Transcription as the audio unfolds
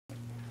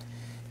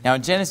Now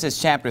in Genesis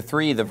chapter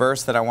 3, the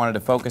verse that I wanted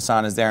to focus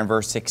on is there in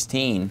verse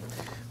 16,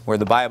 where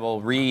the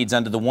Bible reads,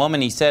 "Unto the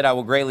woman he said, I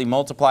will greatly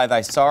multiply thy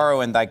sorrow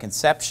and thy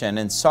conception.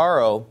 In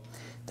sorrow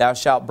thou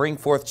shalt bring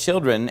forth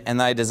children, and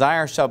thy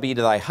desire shall be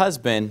to thy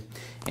husband,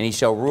 and he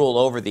shall rule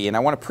over thee." And I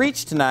want to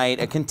preach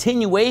tonight a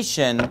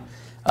continuation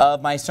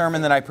of my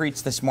sermon that I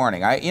preached this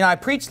morning. I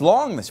preached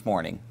long this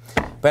morning,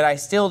 but I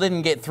still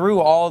didn't get through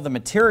all of the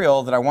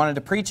material that I wanted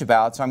to preach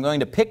about, so I'm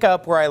going to pick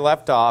up where I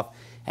left off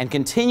and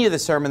continue the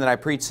sermon that I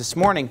preached this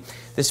morning.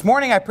 This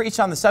morning I preached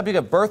on the subject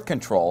of birth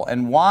control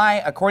and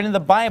why, according to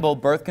the Bible,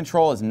 birth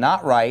control is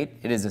not right.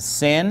 It is a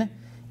sin. It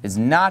is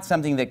not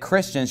something that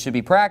Christians should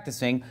be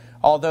practicing,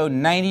 although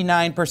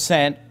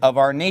 99% of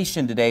our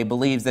nation today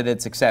believes that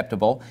it's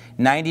acceptable.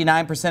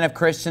 99% of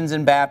Christians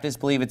and Baptists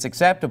believe it's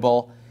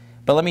acceptable.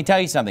 But let me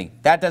tell you something.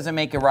 That doesn't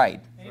make it right.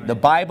 Amen. The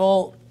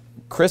Bible,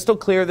 crystal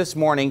clear this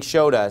morning,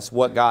 showed us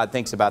what God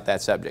thinks about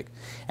that subject.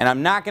 And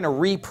I'm not going to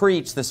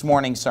re-preach this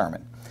morning's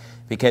sermon,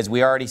 because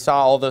we already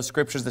saw all those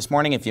scriptures this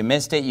morning. If you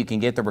missed it, you can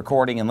get the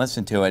recording and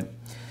listen to it.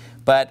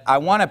 But I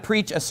want to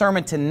preach a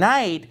sermon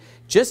tonight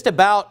just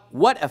about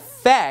what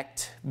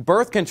effect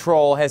birth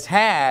control has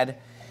had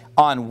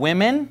on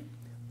women,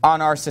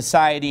 on our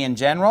society in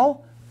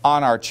general,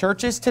 on our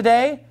churches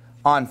today,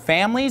 on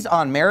families,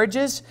 on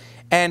marriages.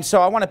 And so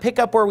I want to pick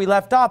up where we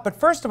left off. But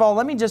first of all,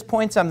 let me just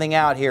point something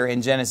out here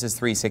in Genesis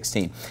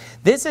 3:16.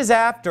 This is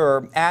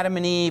after Adam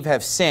and Eve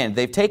have sinned.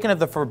 They've taken of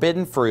the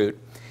forbidden fruit.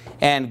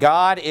 And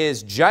God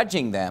is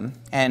judging them,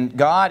 and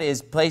God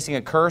is placing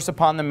a curse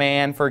upon the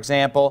man, for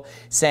example,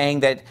 saying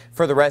that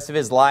for the rest of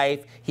his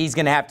life, he's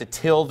going to have to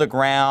till the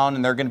ground,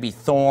 and there are going to be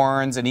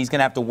thorns, and he's going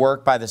to have to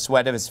work by the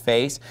sweat of his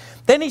face.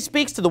 Then he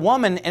speaks to the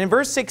woman, and in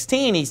verse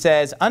 16 he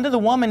says, "Unto the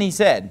woman he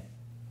said,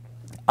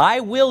 I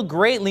will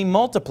greatly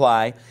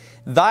multiply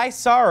thy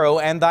sorrow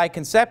and thy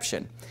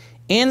conception.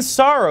 In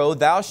sorrow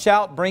thou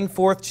shalt bring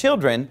forth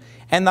children,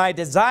 and thy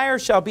desire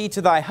shall be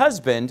to thy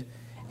husband,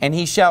 and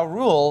he shall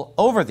rule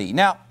over thee."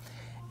 Now,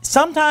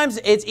 sometimes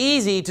it's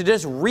easy to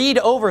just read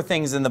over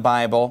things in the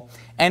Bible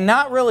and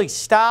not really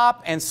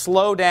stop and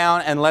slow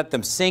down and let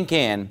them sink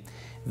in.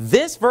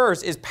 This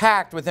verse is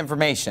packed with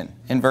information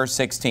in verse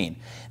 16.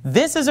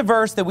 This is a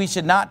verse that we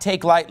should not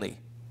take lightly.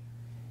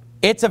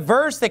 It's a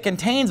verse that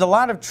contains a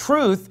lot of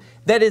truth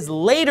that is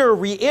later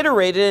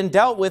reiterated and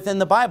dealt with in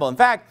the Bible. In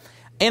fact,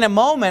 in a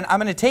moment, I'm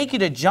going to take you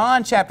to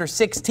John chapter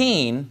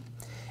 16.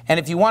 And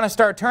if you want to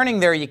start turning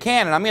there, you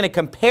can. And I'm going to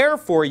compare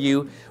for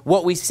you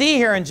what we see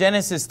here in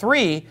Genesis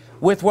 3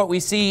 with what we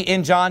see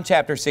in John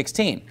chapter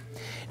 16.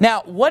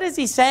 Now, what is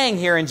he saying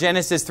here in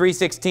Genesis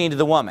 3:16 to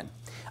the woman?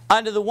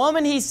 Unto the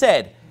woman he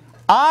said,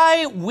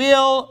 I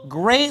will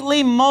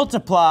greatly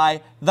multiply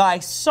thy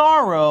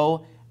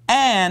sorrow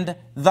and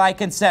thy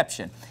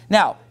conception.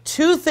 Now,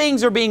 two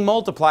things are being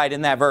multiplied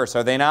in that verse,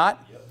 are they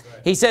not? Yep,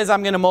 right. He says,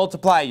 I'm going to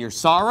multiply your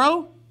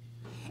sorrow,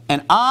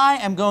 and I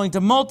am going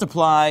to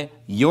multiply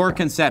your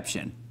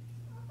conception.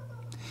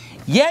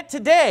 Yet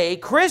today,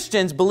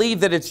 Christians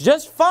believe that it's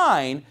just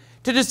fine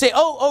to just say,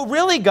 oh,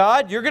 really,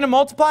 God? You're going to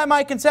multiply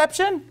my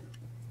conception?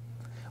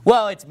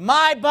 Well, it's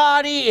my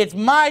body, it's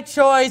my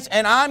choice,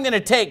 and I'm going to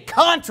take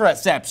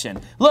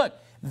contraception. Look,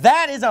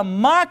 that is a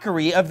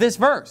mockery of this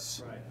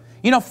verse. Right.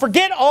 You know,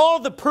 forget all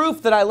the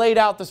proof that I laid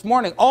out this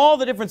morning, all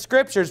the different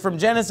scriptures from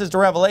Genesis to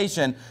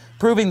Revelation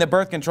proving that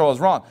birth control is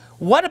wrong.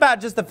 What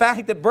about just the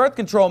fact that birth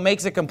control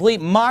makes a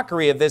complete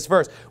mockery of this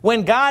verse?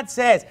 When God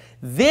says,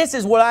 this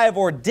is what I have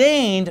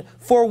ordained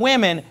for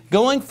women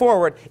going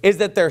forward, is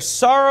that their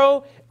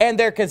sorrow and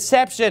their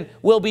conception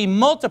will be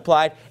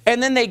multiplied,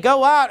 and then they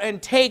go out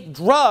and take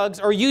drugs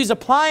or use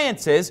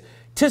appliances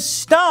to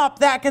stop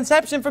that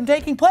conception from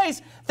taking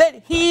place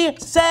that He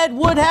said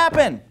would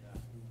happen.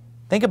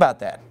 Think about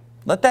that.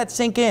 Let that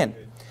sink in.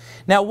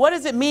 Now, what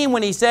does it mean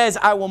when He says,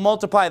 I will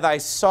multiply thy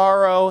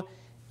sorrow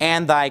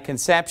and thy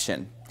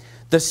conception?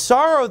 The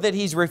sorrow that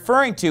He's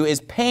referring to is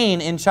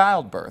pain in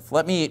childbirth.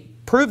 Let me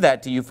prove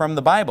that to you from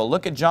the Bible.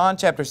 Look at John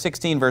chapter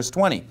 16, verse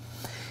 20.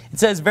 It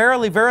says,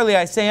 Verily, verily,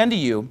 I say unto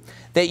you,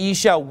 that ye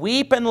shall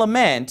weep and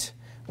lament,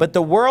 but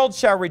the world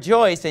shall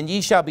rejoice, and ye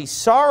shall be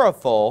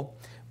sorrowful,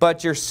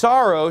 but your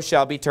sorrow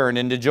shall be turned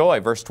into joy.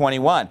 Verse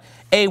 21.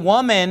 A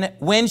woman,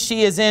 when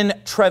she is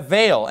in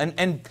travail,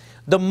 and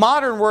the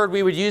modern word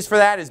we would use for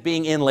that is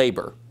being in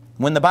labor.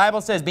 When the Bible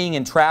says being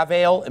in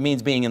travail, it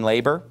means being in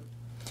labor.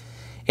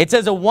 It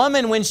says a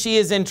woman, when she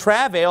is in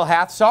travail,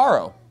 hath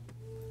sorrow,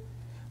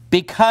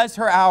 because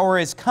her hour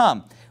is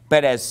come.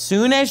 But as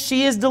soon as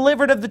she is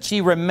delivered of the,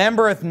 she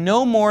remembereth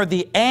no more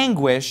the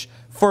anguish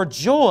for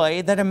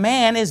joy that a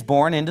man is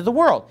born into the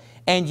world.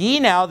 And ye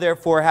now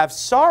therefore have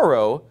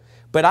sorrow,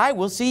 but I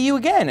will see you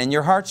again, and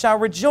your heart shall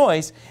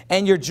rejoice,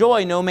 and your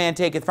joy no man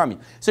taketh from you.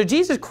 So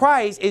Jesus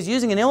Christ is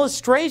using an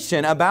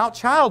illustration about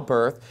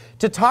childbirth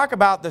to talk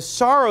about the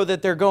sorrow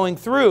that they're going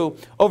through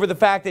over the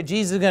fact that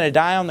Jesus is going to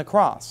die on the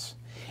cross.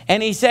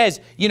 And He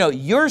says, you know,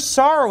 you're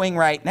sorrowing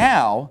right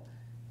now,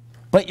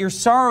 but your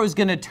sorrow is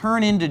going to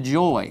turn into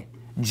joy.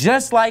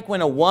 Just like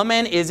when a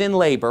woman is in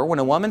labor, when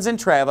a woman's in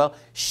travail,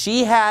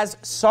 she has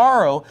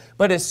sorrow,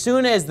 but as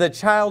soon as the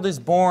child is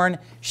born,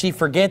 she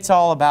forgets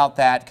all about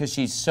that because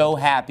she's so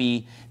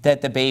happy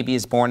that the baby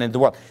is born into the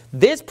world.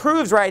 This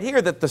proves right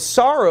here that the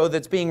sorrow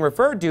that's being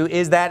referred to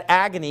is that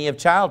agony of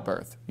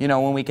childbirth. You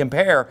know, when we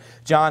compare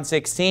John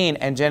 16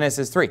 and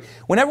Genesis 3.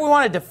 Whenever we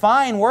want to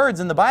define words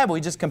in the Bible,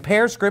 we just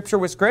compare Scripture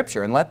with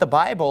Scripture and let the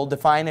Bible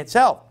define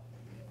itself.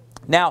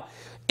 Now,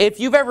 if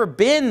you've ever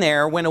been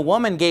there when a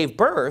woman gave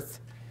birth,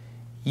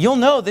 you'll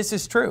know this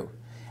is true.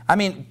 I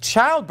mean,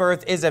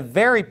 childbirth is a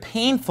very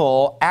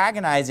painful,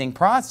 agonizing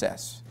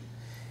process.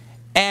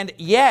 And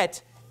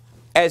yet,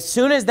 as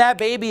soon as that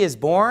baby is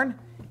born,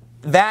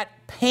 that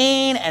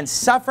pain and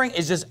suffering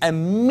is just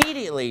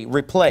immediately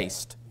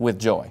replaced with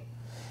joy.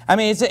 I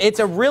mean, it's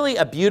really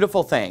a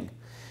beautiful thing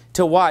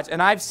to watch.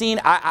 And I've seen,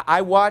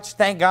 I watched,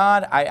 thank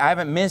God, I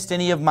haven't missed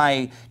any of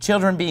my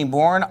children being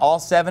born. All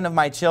 7 of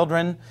my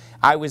children,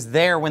 I was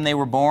there when they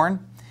were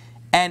born.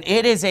 And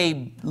it is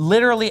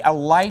literally a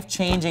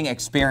life-changing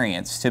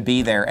experience to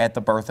be there at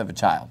the birth of a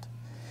child.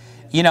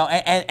 You know,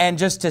 and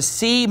just to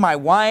see my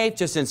wife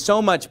just in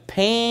so much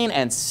pain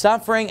and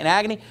suffering and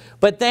agony,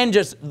 but then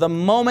just the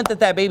moment that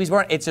that baby's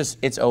born,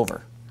 it's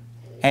over.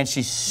 And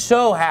she's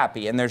so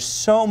happy, and there's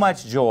so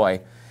much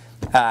joy.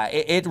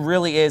 It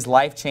really is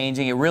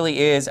life-changing. It really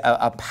is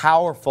a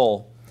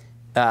powerful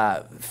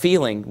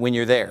feeling when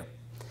you're there.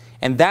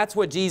 And that's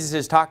what Jesus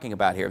is talking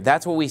about here.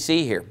 That's what we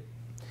see here.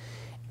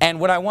 And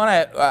what I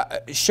want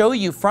to show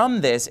you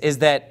from this is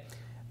that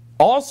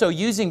also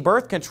using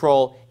birth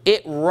control,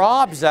 it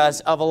robs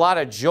us of a lot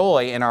of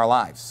joy in our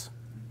lives.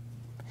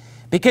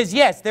 Because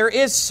yes, there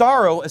is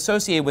sorrow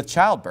associated with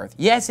childbirth.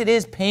 Yes, it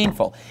is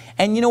painful.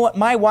 And you know what?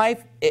 My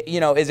wife, you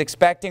know, is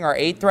expecting our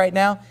 8th right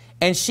now,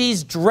 and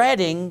she's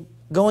dreading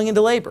going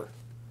into labor.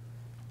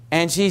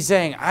 And she's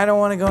saying, I don't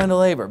want to go into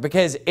labor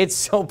because it's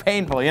so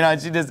painful. You know,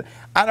 she just,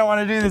 I don't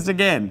want to do this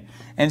again.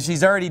 And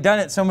she's already done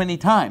it so many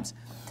times.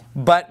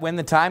 But when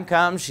the time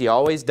comes, she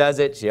always does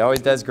it. She always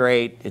does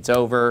great. It's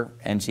over,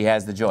 and she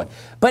has the joy.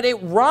 But it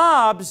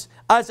robs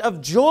us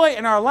of joy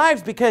in our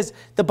lives because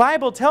the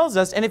Bible tells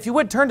us, and if you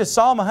would turn to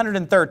Psalm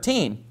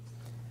 113.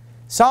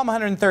 Psalm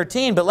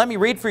 113, but let me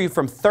read for you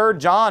from 3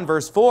 John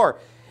verse 4.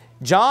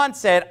 John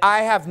said,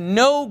 I have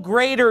no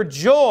greater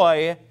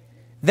joy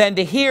than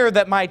to hear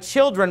that my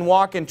children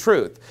walk in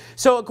truth.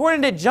 So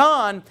according to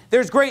John,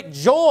 there's great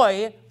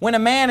joy when a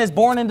man is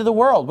born into the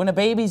world, when a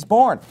baby's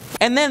born.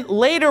 And then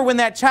later when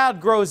that child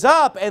grows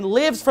up and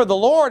lives for the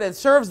Lord and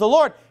serves the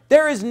Lord,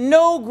 there is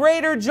no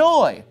greater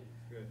joy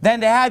than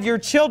to have your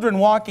children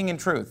walking in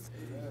truth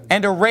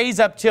and to raise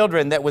up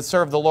children that would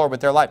serve the Lord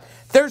with their life.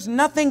 There's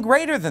nothing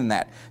greater than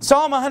that.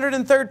 Psalm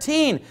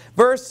 113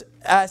 verse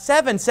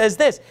 7 says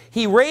this,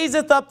 He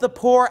raiseth up the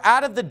poor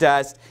out of the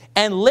dust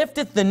and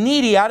lifteth the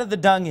needy out of the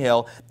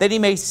dunghill, that He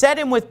may set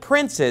him with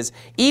princes,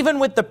 even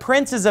with the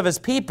princes of His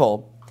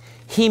people.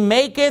 He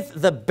maketh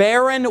the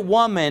barren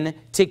woman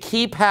to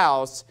keep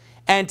house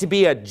and to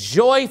be a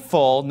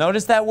joyful,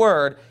 notice that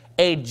word,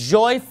 a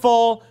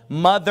joyful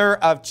mother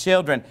of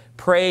children.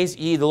 Praise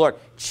ye the Lord.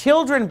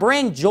 Children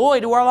bring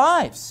joy to our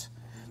lives.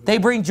 They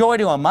bring joy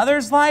to a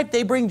mother's life.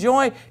 They bring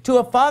joy to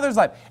a father's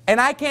life. And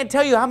I can't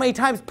tell you how many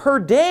times per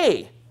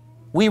day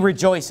we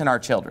rejoice in our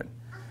children.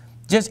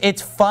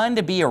 It's fun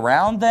to be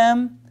around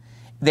them.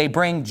 They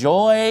bring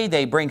joy.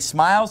 They bring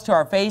smiles to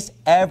our face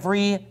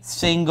every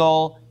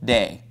single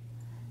day.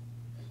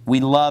 We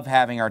love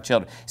having our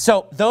children.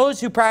 So those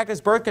who practice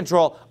birth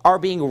control are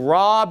being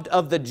robbed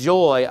of the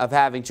joy of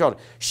having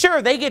children.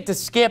 Sure, they get to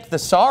skip the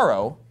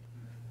sorrow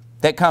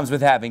that comes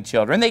with having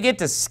children. They get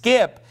to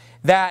skip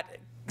that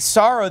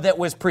sorrow that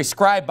was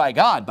prescribed by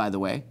God, by the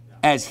way,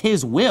 as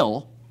His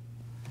will.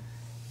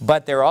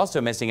 But they're also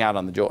missing out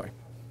on the joy.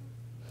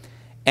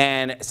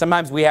 And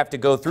sometimes we have to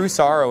go through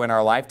sorrow in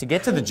our life to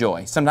get to the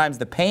joy. Sometimes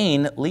the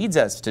pain leads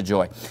us to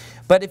joy.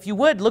 But if you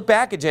would, look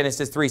back at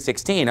Genesis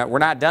 3:16. We're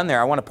not done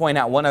there. I want to point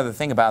out one other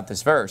thing about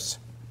this verse.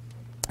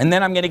 And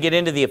then I'm going to get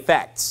into the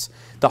effects,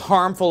 the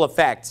harmful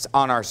effects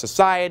on our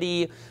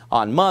society,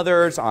 on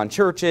mothers, on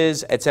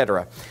churches,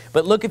 etc.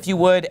 But look, if you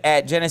would,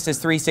 at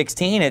Genesis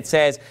 3:16. It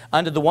says,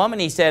 Unto the woman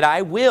He said,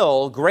 I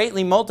will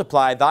greatly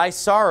multiply thy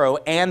sorrow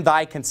and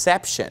thy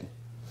conception.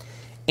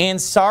 In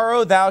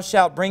sorrow thou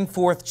shalt bring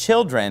forth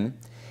children,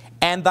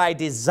 and thy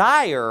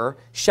desire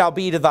shall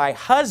be to thy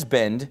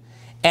husband,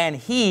 and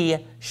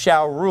he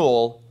shall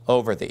rule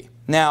over thee.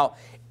 Now,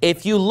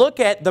 if you look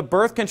at the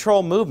birth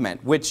control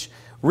movement, which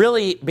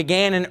really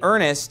began in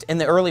earnest in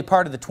the early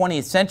part of the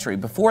 20th century,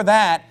 before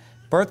that,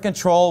 birth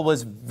control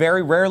was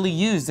very rarely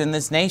used in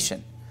this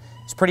nation.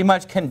 It's pretty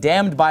much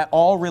condemned by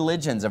all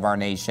religions of our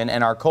nation,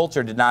 and our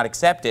culture did not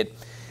accept it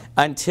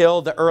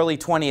until the early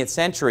 20th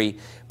century.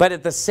 But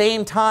at the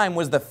same time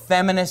was the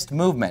feminist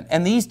movement.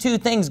 And these two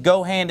things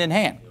go hand in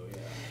hand.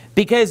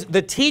 Because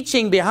the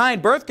teaching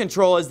behind birth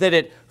control is that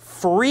it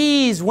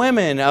frees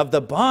women of the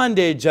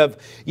bondage of,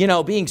 you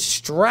know, being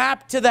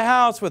strapped to the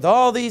house with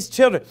all these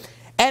children.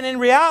 And in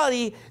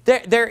reality,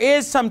 there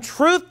is some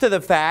truth to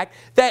the fact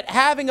that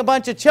having a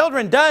bunch of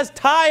children does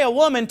tie a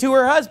woman to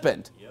her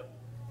husband.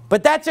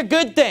 But that's a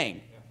good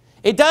thing.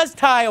 It does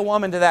tie a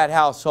woman to that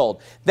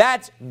household.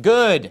 That's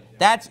good.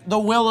 That's the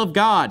will of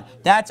God.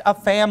 That's a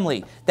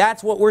family.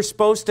 That's what we're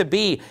supposed to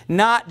be.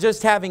 Not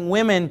just having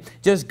women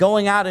just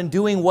going out and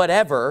doing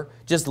whatever,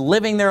 just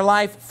living their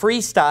life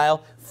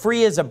freestyle,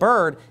 free as a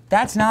bird.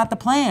 That's not the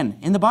plan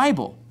in the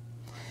Bible.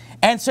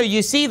 And so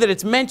you see that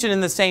it's mentioned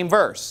in the same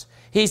verse.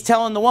 He's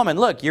telling the woman,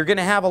 look, you're going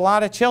to have a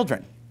lot of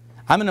children.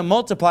 I'm going to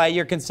multiply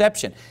your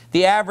conception.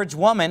 The average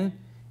woman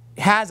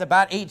has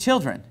about 8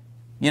 children.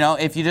 You know,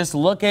 if you just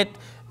look at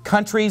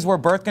countries where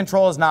birth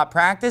control is not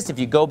practiced, if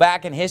you go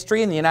back in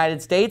history in the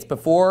United States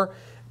before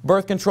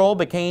birth control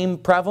became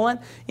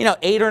prevalent, you know,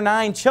 8 or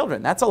 9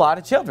 children. That's a lot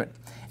of children.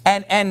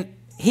 And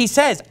he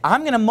says,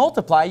 I'm going to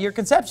multiply your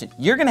conception.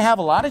 You're going to have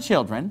a lot of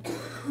children.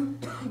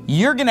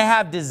 You're going to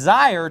have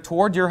desire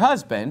toward your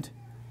husband,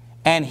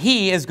 and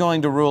he is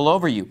going to rule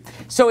over you.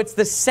 So it's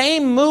the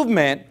same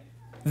movement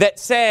that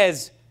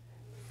says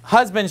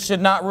husbands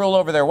should not rule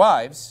over their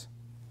wives.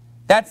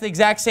 That's the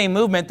exact same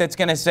movement that's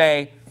going to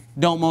say,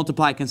 don't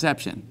multiply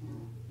conception.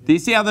 Do you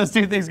see how those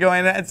two things go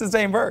in? It's the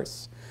same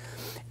verse.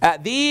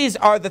 These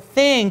are the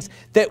things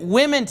that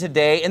women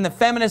today in the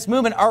feminist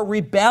movement are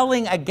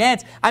rebelling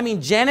against. I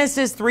mean,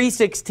 Genesis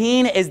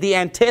 3:16 is the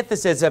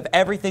antithesis of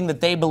everything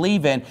that they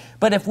believe in.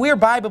 But if we're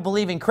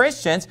Bible-believing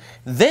Christians,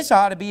 this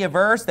ought to be a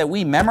verse that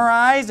we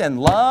memorize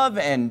and love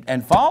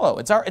and follow.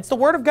 It's the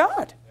Word of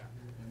God.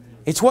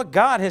 It's what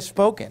God has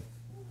spoken.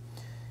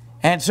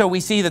 And so we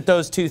see that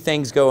those two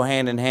things go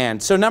hand in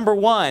hand. So number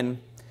one,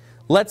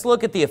 let's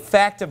look at the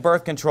effect of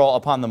birth control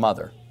upon the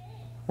mother.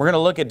 We're going to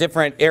look at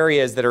different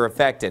areas that are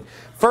affected.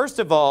 First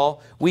of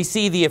all, we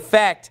see the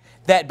effect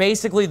that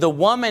basically the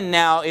woman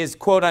now is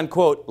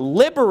quote-unquote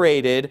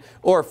liberated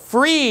or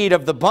freed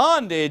of the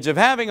bondage of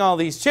having all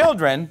these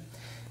children.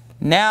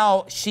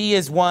 Now she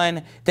is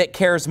one that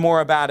cares more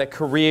about a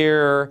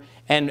career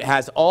and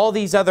has all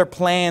these other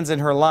plans in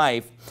her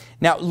life.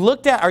 Now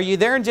look down, are you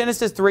there in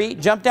Genesis 3?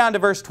 Jump down to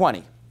verse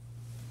 20.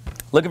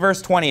 Look at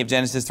verse 20 of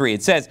Genesis 3.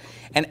 It says,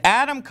 and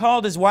Adam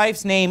called his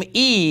wife's name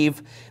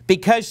Eve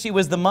because she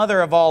was the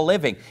mother of all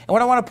living. And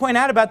what I want to point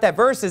out about that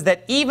verse is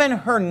that even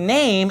her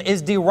name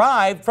is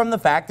derived from the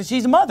fact that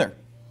she's a mother.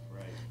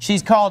 Right.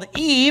 She's called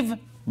Eve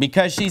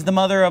because she's the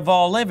mother of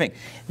all living.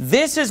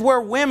 This is where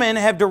women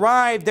have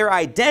derived their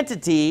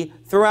identity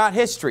throughout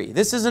history.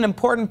 This is an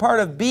important part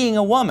of being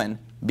a woman,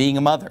 being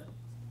a mother.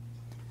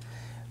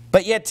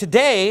 But yet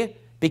today,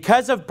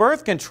 because of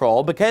birth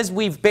control, because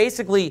we've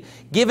basically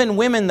given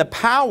women the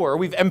power,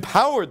 we've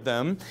empowered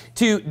them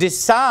to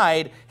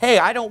decide, hey,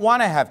 I don't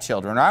want to have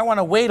children, or I want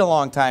to wait a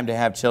long time to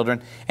have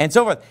children, and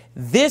so forth.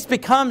 This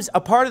becomes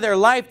a part of their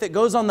life that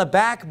goes on the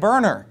back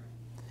burner.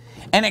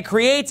 And it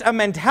creates a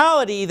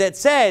mentality that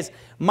says,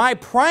 my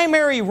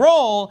primary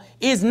role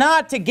is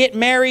not to get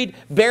married,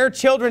 bear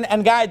children,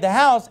 and guide the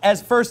house,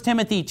 as 1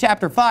 Timothy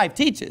chapter 5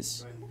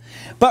 teaches.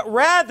 But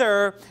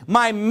rather,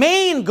 my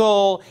main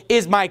goal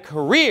is my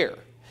career.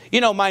 You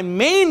know, my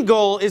main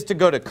goal is to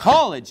go to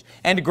college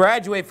and to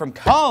graduate from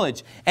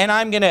college, and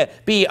I'm going to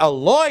be a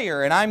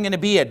lawyer, and I'm going to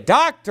be a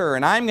doctor,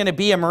 and I'm going to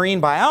be a marine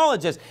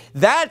biologist.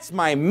 That's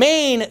my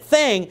main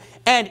thing.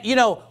 And, you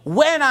know,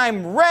 when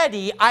I'm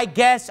ready, I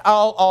guess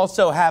I'll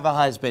also have a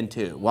husband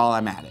too while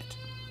I'm at it.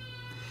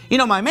 You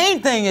know, my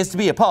main thing is to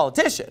be a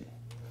politician.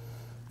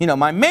 You know,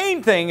 my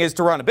main thing is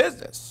to run a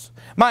business.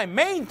 My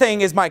main thing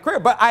is my career,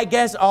 but I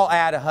guess I'll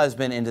add a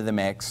husband into the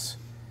mix.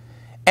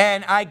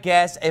 And I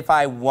guess if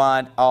I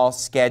want, I'll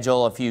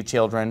schedule a few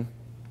children,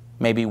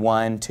 maybe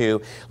 1,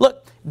 2.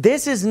 Look,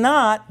 this is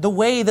not the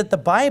way that the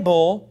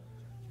Bible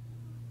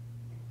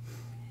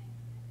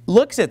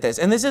looks at this.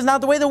 And this is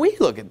not the way that we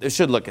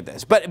should look at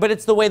this. But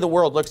it's the way the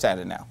world looks at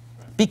it now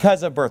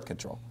because of birth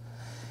control.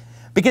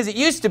 Because it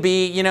used to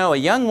be, you know, a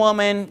young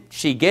woman,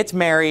 she gets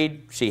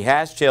married, she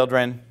has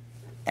children,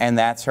 and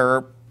that's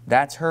her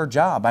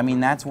job. I mean,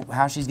 that's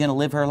how she's going to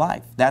live her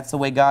life. That's the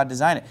way God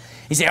designed it.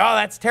 You say, oh,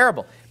 that's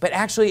terrible. But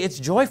actually, it's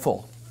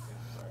joyful.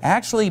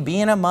 Actually,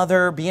 being a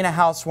mother, being a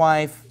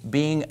housewife,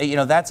 being, you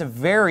know, that's a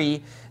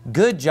very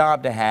good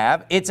job to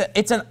have. It's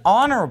an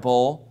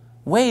honorable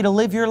way to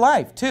live your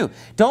life, too.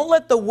 Don't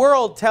let the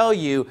world tell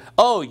you,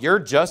 oh, you're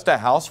just a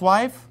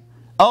housewife.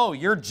 Oh,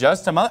 you're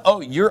just a mother. Oh,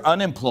 you're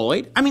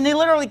unemployed. I mean, they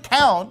literally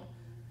count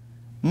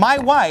my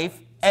wife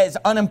as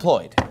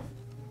unemployed.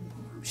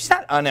 She's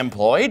not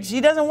unemployed. She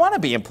doesn't want to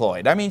be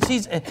employed. I mean,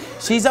 she's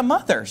a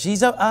mother.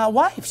 She's a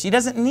wife. She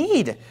doesn't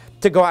need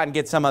to go out and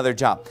get some other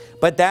job.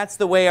 But that's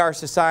the way our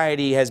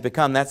society has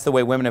become. That's the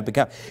way women have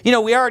become. You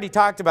know, we already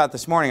talked about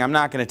this morning. I'm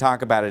not going to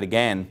talk about it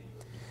again.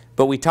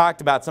 But we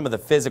talked about some of the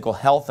physical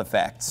health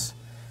effects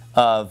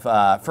of,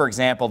 for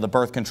example, the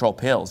birth control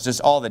pills.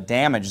 Just all the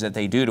damage that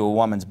they do to a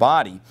woman's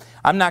body.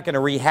 I'm not going to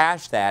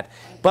rehash that.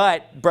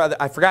 But, brother,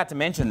 I forgot to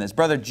mention this.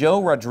 Brother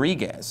Joe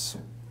Rodriguez,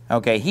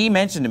 okay, he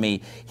mentioned to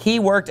me, he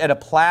worked at a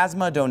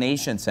plasma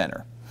donation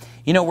center.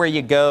 You know, where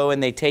you go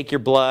and they take your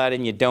blood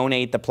and you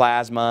donate the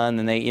plasma and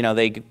then they, you know,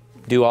 they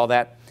do all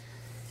that.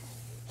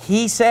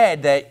 he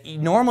said that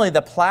normally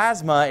the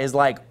plasma is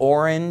like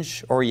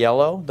orange or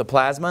yellow, the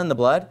plasma in the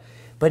blood.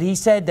 But he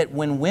said that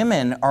when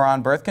women are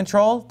on birth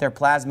control, their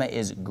plasma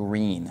is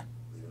green.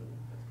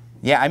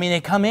 Yeah, I mean, they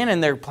come in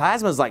and their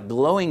plasma is like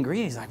glowing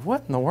green. He's like,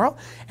 what in the world?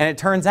 And it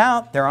turns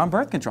out they're on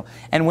birth control.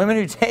 And women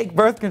who take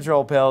birth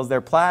control pills,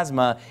 their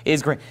plasma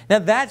is green. Now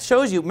that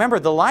shows you, remember,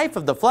 the life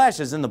of the flesh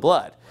is in the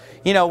blood.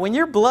 You know, when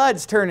your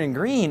blood's turning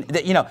green,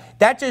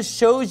 that just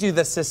shows you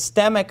the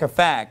systemic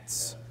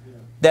effects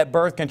that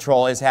birth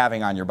control is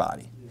having on your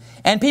body.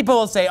 And people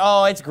will say,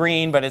 oh, it's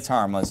green, but it's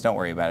harmless. Don't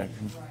worry about it.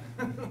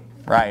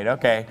 Right,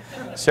 okay,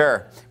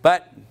 sure.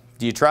 But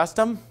do you trust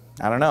them?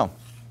 I don't know.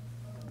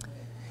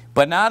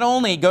 But not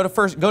only, go to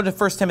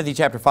 1 Timothy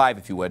chapter 5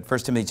 if you would, 1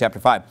 Timothy chapter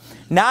 5.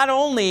 Not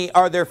only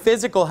are there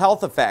physical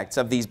health effects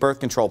of these birth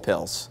control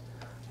pills,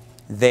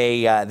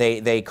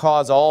 they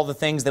cause all the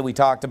things that we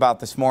talked about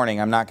this morning.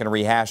 I'm not going to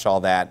rehash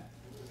all that.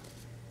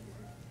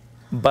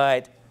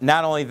 But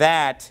not only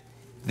that,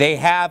 they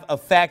have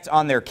effect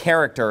on their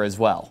character as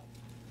well.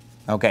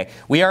 Okay,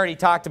 we already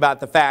talked about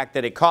the fact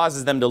that it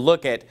causes them to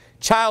look at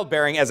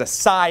childbearing as a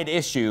side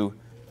issue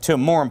to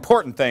more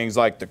important things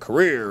like the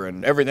career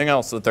and everything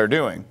else that they're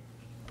doing.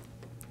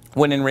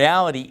 When in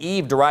reality,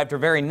 Eve derived her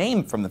very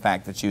name from the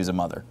fact that she was a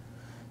mother.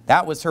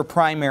 That was her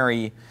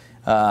primary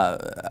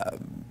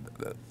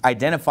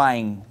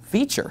identifying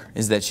feature,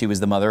 is that she was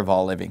the mother of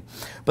all living.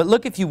 But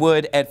look, if you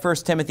would, at 1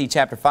 Timothy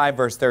chapter 5,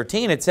 verse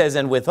 13. It says,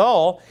 and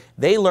withal,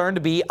 they learn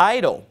to be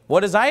idle.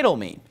 What does idle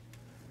mean?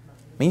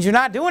 It means you're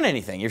not doing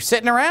anything. You're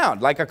sitting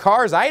around like a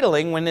car's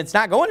idling when it's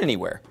not going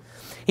anywhere.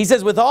 He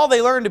says, withal,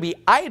 they learn to be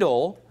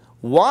idle,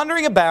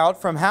 wandering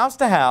about from house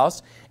to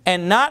house,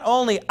 and not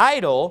only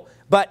idle,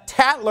 but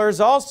tattlers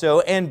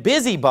also, and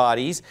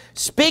busybodies,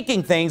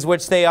 speaking things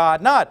which they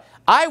ought not.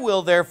 I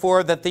will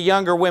therefore that the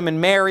younger women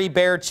marry,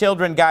 bear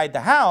children, guide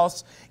the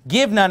house,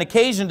 give none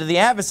occasion to the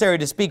adversary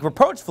to speak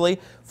reproachfully,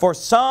 for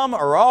some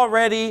are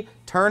already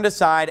turned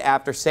aside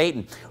after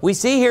Satan. We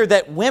see here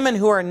that women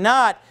who are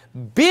not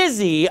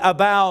busy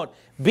about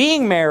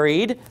being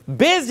married,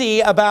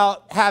 busy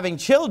about having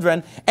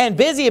children, and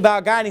busy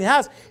about guiding the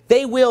house,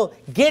 they will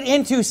get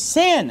into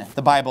sin,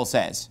 the Bible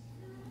says.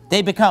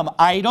 They become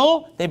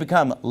idle, they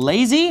become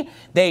lazy,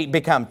 they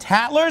become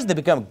tattlers, they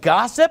become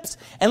gossips.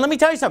 And let me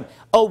tell you something,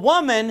 a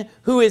woman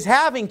who is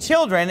having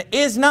children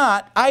is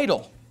not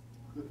idle.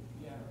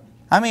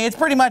 I mean, it's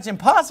pretty much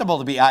impossible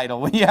to be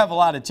idle when you have a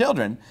lot of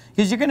children,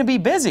 because you're going to be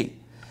busy.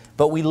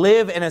 But we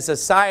live in a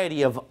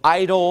society of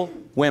idle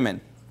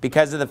women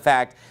because of the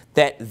fact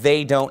that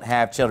they don't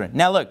have children.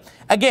 Now look,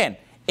 again,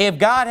 if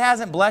God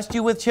hasn't blessed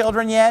you with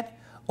children yet,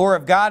 or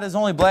if God has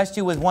only blessed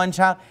you with one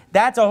child,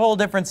 that's a whole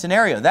different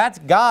scenario. That's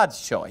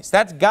God's choice.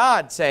 That's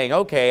God saying,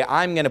 okay,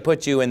 I'm going to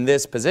put you in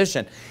this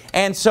position.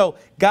 And so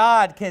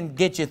God can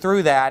get you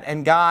through that,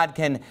 and God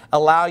can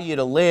allow you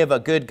to live a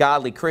good,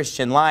 godly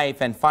Christian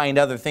life and find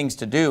other things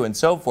to do and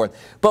so forth.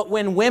 But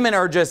when women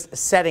are just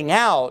setting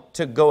out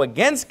to go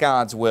against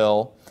God's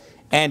will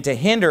and to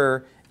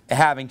hinder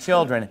having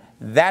children,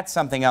 that's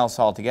something else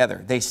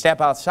altogether. They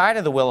step outside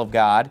of the will of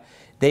God.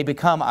 They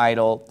become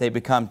idle, they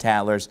become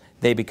tattlers,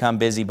 they become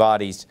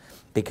busybodies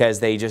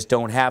because they just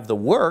don't have the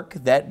work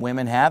that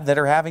women have that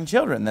are having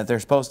children that they're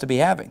supposed to be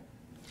having.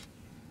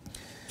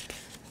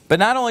 But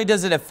not only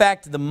does it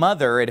affect the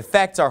mother, it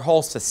affects our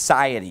whole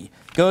society.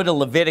 Go to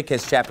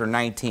Leviticus chapter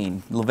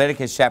 19.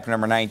 Leviticus chapter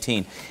number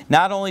 19.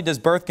 Not only does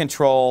birth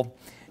control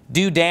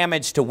do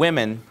damage to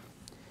women,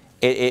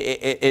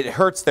 it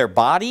hurts their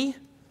body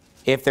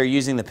if they're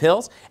using the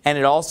pills, and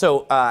it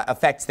also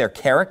affects their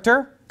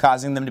character,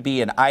 causing them to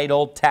be an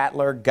idle,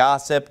 tattler,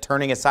 gossip,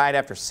 turning aside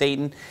after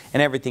Satan,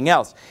 and everything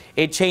else.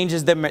 It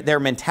changes their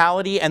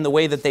mentality and the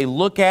way that they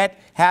look at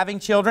having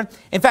children.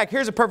 In fact,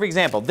 here's a perfect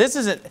example.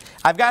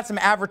 I've got some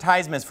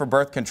advertisements for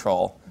birth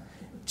control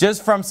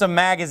just from some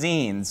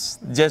magazines,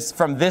 just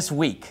from this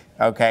week,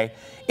 okay?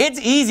 It's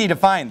easy to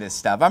find this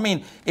stuff. I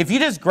mean, if you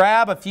just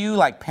grab a few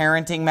like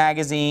parenting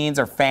magazines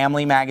or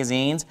family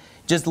magazines,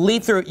 just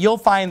leaf through, you'll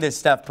find this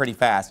stuff pretty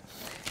fast.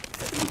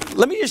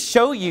 Let me just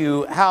show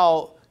you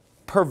how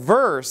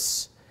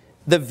perverse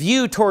the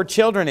view toward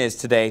children is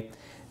today.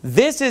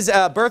 This is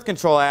a birth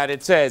control ad.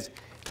 It says,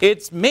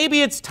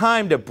 maybe it's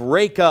time to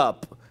break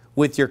up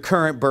with your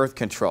current birth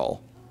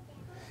control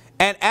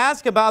and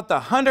ask about the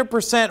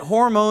 100%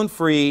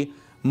 hormone-free,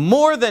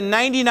 more than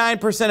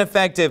 99%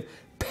 effective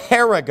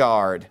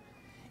Paragard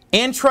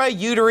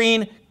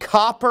intrauterine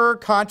copper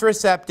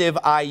contraceptive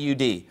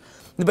IUD.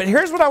 But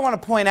here's what I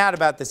want to point out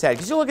about this ad.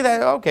 Because you look at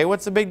that, okay,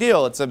 what's the big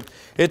deal?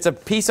 It's a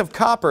piece of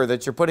copper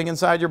that you're putting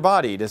inside your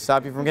body to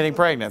stop you from getting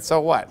pregnant.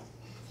 So what?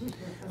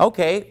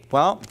 Okay,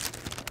 well,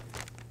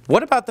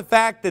 what about the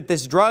fact that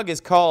this drug is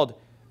called,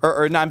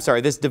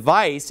 this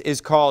device is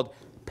called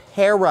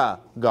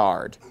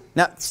Paragard.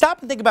 Now,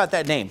 stop and think about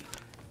that name.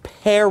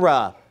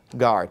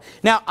 Paragard.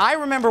 Now, I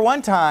remember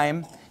one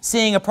time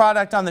seeing a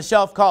product on the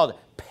shelf called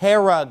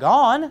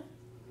Paragon,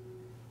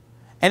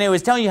 and it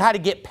was telling you how to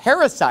get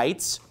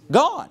parasites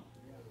gone.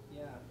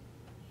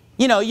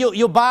 you know,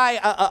 you'll buy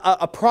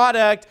a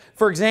product,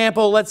 for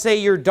example, let's say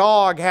your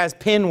dog has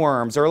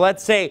pinworms, or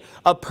let's say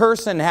a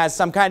person has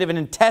some kind of an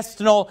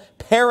intestinal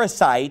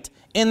parasite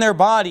in their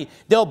body.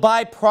 They'll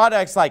buy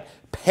products like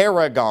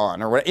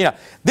Paragon or what, you know.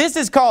 This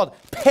is called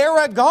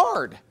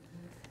Paragard.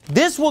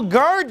 This will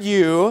guard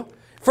you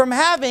from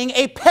having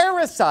a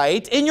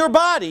parasite in your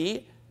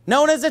body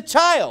known as a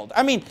child.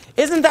 I mean,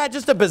 isn't that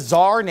just a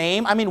bizarre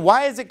name? I mean,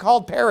 why is it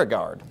called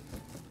Paragard?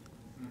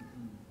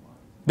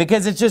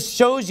 Because it just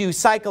shows you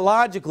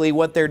psychologically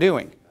what they're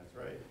doing. That's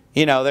right.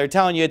 You know, they're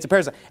telling you it's a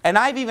parasite. And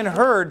I've even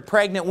heard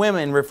pregnant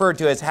women referred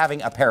to as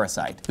having a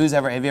parasite. Have you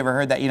ever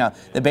heard that? You know,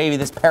 the baby,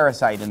 this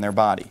parasite in their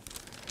body.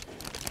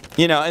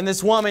 You know, and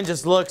this woman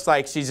just looks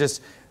like she's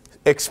just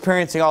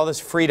experiencing all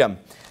this freedom.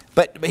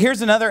 But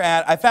here's another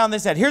ad. I found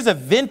this ad. Here's a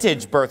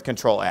vintage birth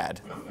control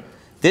ad.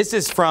 This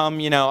is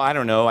from, you know, I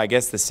don't know, I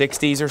guess the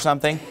 60s or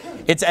something.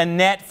 It's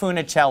Annette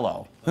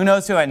Funicello. Who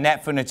knows who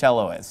Annette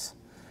Funicello is?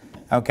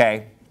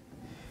 Okay.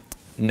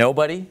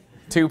 Nobody?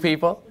 2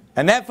 people?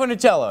 Annette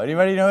Funicello.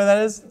 Anybody know who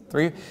that is?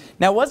 3?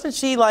 Now, wasn't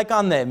she like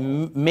on the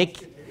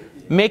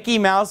Mickey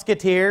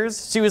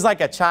Mouseketeers? She was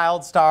like a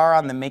child star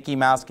on the Mickey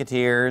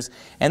Mouseketeers.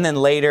 And then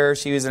later,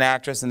 she was an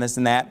actress and this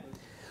and that.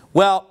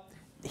 Well,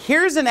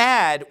 here's an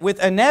ad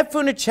with Annette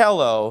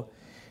Funicello.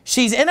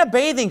 She's in a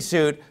bathing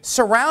suit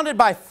surrounded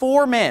by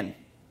 4 men.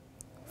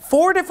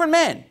 4 different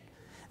men.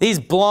 These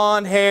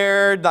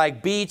blonde-haired,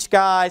 like, beach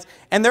guys.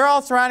 And they're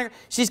all surrounding her.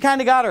 She's kind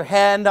of got her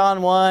hand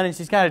on one, and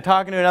she's kind of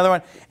talking to another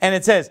one. And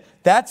it says,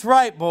 "That's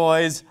right,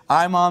 boys.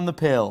 I'm on the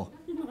pill."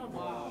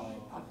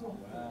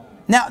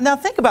 Now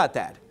think about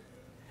that.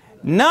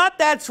 Not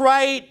 "that's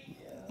right,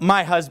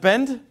 my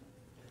husband."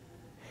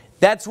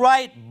 That's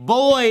right,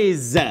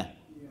 boys.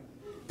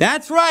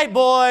 That's right,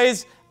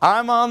 boys.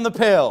 I'm on the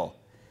pill.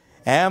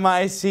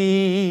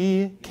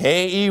 M-I-C-K-E-Y.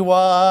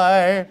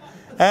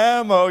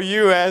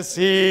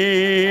 M-O-U-S-E.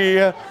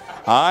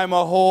 I'm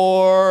a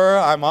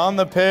whore. I'm on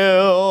the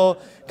pill.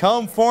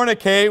 Come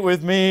fornicate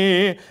with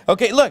me.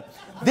 Okay, look.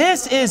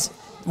 This is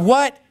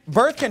what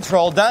birth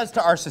control does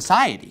to our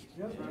society.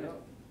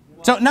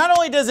 So not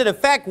only does it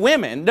affect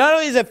women, not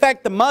only does it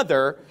affect the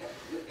mother,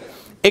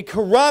 it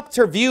corrupts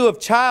her view of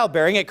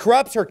childbearing, it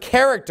corrupts her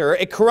character,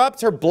 it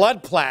corrupts her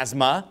blood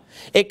plasma,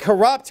 it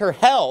corrupts her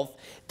health.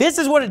 This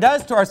is what it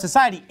does to our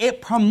society.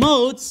 It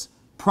promotes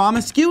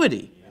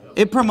promiscuity.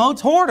 It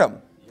promotes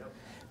whoredom.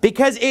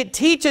 Because it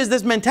teaches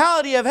this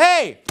mentality of,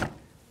 hey,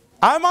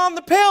 I'm on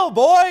the pill,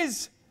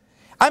 boys.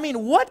 I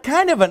mean, what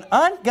kind of an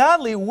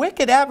ungodly,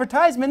 wicked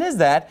advertisement is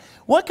that?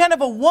 What kind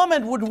of a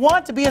woman would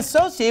want to be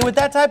associated with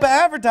that type of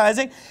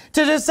advertising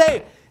to just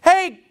say,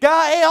 hey,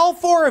 guy, hey, all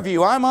 4 of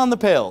you, I'm on the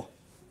pill.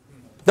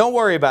 Don't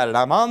worry about it.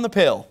 I'm on the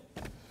pill.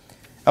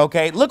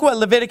 Okay, look what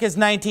Leviticus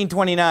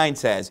 19:29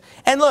 says.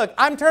 And look,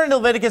 I'm turning to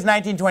Leviticus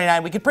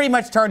 19:29. We could pretty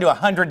much turn to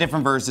 100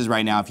 different verses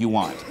right now if you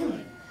want.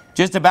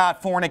 Just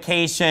about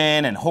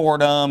fornication and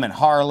whoredom and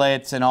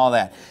harlots and all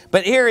that.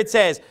 But here it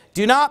says,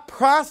 "Do not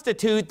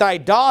prostitute thy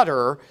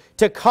daughter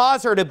to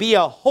cause her to be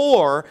a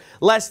whore,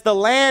 lest the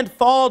land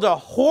fall to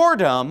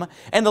whoredom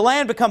and the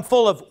land become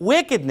full of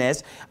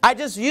wickedness." I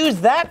just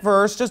used that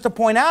verse just to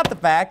point out the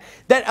fact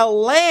that a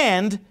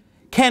land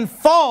can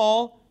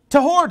fall to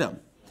whoredom.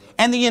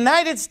 And the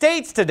United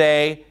States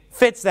today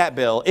fits that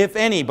bill. If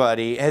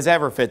anybody has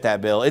ever fit that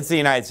bill, it's the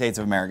United States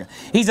of America.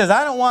 He says,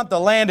 I don't want the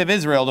land of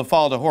Israel to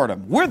fall to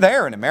whoredom. We're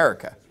there in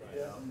America.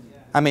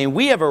 I mean,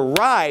 we have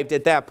arrived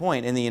at that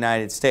point in the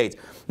United States.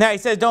 Now he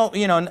says,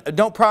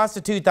 don't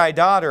prostitute thy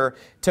daughter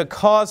to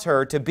cause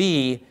her to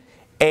be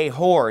a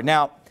whore.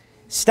 Now,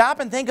 stop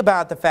and think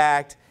about the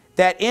fact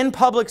that in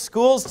public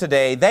schools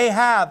today, they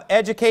have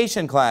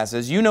education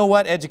classes. You know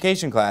what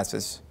education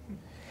classes?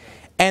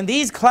 And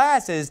these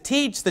classes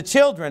teach the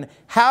children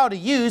how to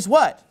use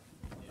what?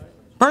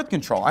 Birth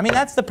control. I mean,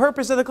 that's the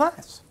purpose of the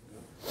class.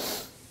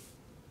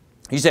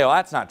 You say, well,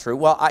 that's not true.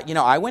 Well,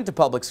 I went to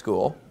public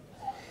school,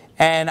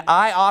 and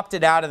I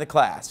opted out of the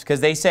class because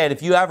they said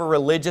if you have a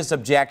religious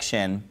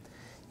objection,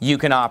 you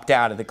can opt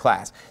out of the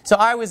class. So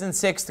I was in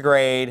 6th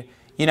grade.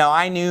 You know,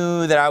 I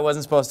knew that I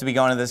wasn't supposed to be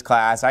going to this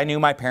class. I knew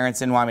my parents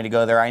didn't want me to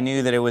go there. I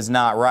knew that it was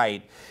not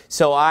right.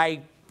 So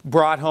I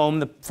brought home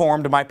the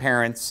form to my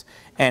parents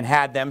and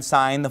had them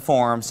sign the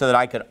form so that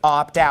I could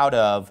opt out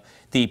of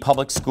the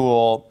public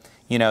school,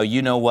 you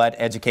know what,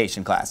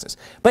 education classes.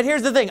 But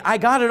here's the thing, I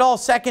got it all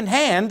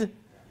secondhand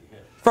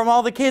from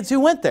all the kids who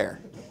went there,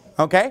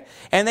 okay?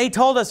 And they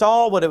told us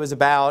all what it was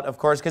about, of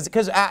course,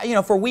 because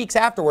for weeks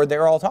afterward, they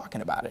were all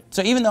talking about it.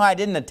 So even though I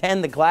didn't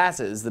attend the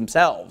classes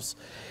themselves,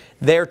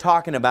 they're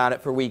talking about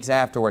it for weeks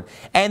afterward.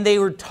 And they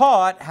were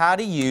taught how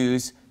to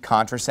use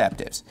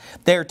contraceptives.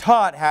 They're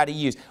taught how to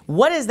use.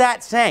 What is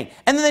that saying?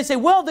 And then they say,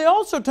 well, they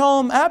also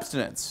taught them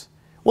abstinence.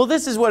 Well,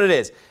 this is what it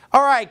is.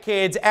 All right,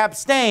 kids,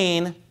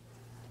 abstain,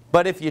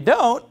 but if you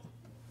don't,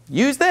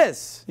 use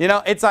this. You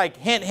know, it's like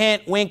hint,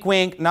 hint, wink,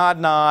 wink, nod,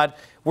 nod.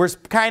 We're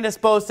kind of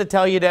supposed to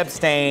tell you to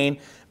abstain,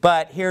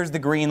 but here's the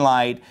green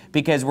light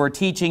because we're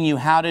teaching you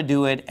how to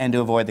do it and to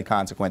avoid the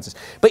consequences.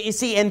 But you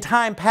see, in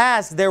time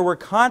past, there were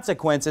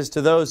consequences to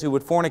those who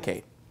would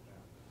fornicate.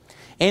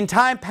 In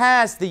time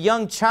past, the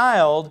young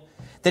child,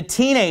 the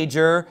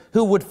teenager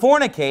who would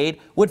fornicate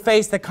would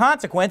face the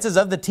consequences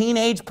of the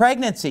teenage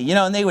pregnancy. You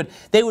know, and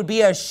they would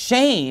be a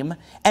shame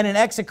and an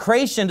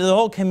execration to the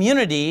whole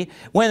community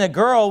when a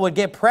girl would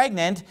get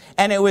pregnant,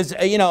 and it was,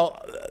 you know,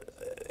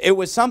 it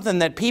was something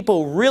that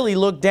people really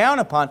looked down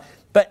upon.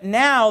 But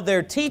now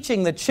they're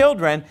teaching the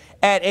children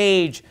at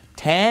age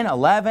 10,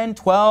 11,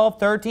 12,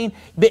 13,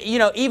 you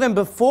know, even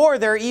before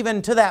they're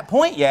even to that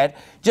point yet,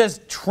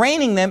 just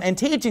training them and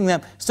teaching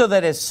them so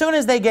that as soon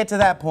as they get to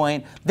that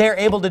point, they're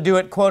able to do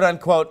it, quote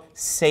unquote,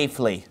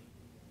 safely.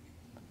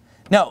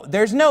 No,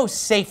 there's no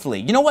safely.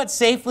 You know what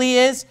safely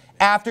is?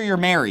 After you're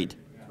married.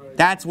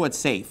 That's what's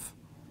safe.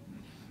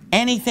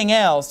 Anything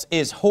else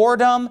is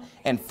whoredom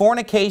and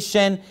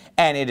fornication,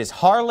 and it is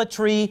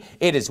harlotry,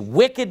 it is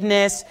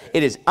wickedness,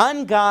 it is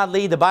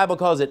ungodly. The Bible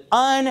calls it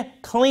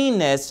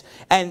uncleanness.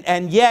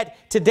 And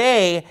yet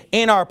today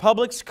in our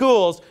public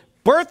schools,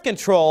 birth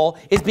control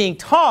is being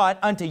taught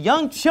unto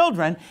young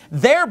children,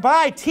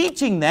 thereby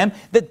teaching them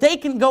that they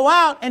can go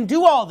out and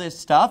do all this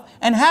stuff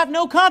and have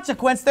no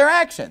consequence to their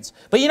actions.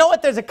 But you know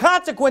what? There's a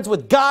consequence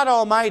with God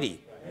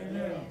Almighty.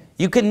 Amen.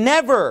 You can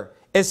never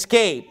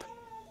escape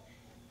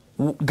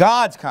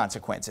God's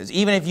consequences,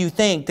 even if you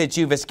think that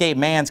you've escaped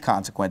man's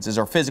consequences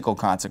or physical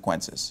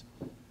consequences.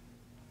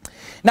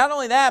 Not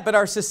only that, but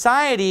our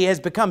society has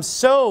become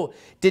so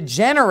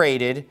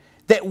degenerated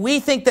that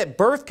we think that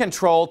birth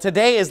control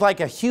today is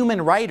like a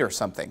human right or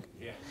something.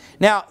 Yeah.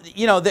 Now,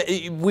 you know,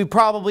 we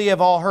probably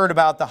have all heard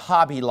about the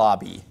Hobby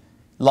Lobby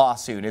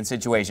lawsuit and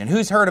situation.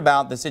 Who's heard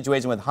about the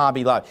situation with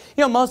Hobby Lobby?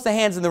 You know, most of the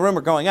hands in the room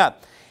are going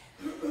up.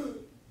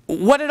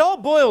 What it all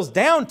boils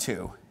down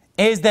to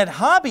is that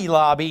Hobby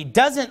Lobby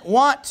doesn't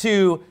want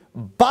to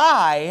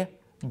buy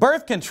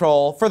birth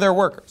control for their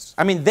workers.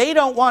 I mean, they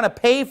don't want to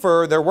pay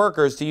for their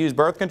workers to use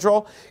birth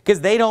control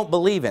because they don't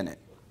believe in it.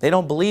 They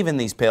don't believe in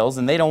these pills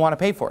and they don't want to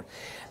pay for it.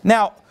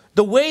 Now,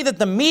 the way that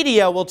the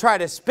media will try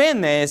to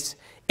spin this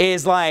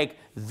is like,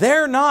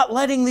 they're not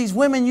letting these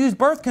women use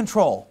birth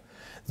control.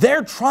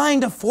 They're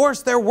trying to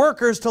force their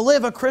workers to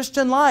live a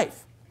Christian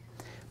life.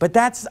 But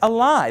that's a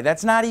lie.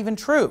 That's not even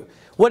true.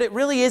 What it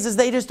really is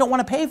they just don't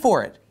want to pay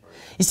for it.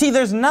 You see,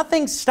 there's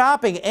nothing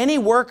stopping any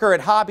worker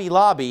at Hobby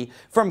Lobby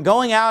from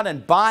going out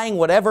and buying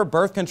whatever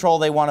birth control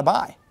they want to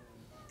buy.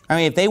 I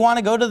mean, if they want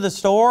to go to the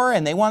store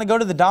and they want to go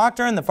to the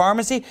doctor and the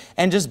pharmacy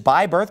and just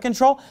buy birth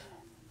control,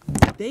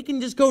 they can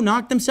just go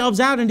knock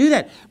themselves out and do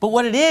that. But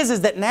what it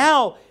is that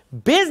now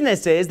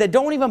businesses that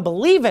don't even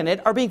believe in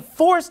it are being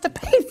forced to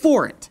pay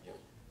for it.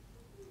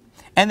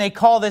 And they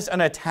call this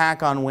an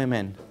attack on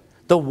women,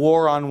 the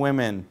war on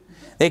women.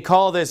 They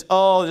call this,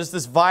 oh, just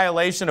this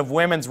violation of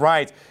women's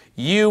rights.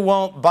 You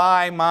won't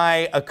buy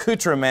my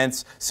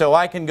accoutrements so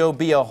I can go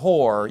be a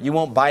whore. You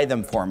won't buy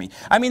them for me.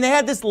 I mean, they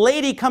had this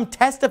lady come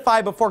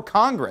testify before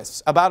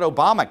Congress about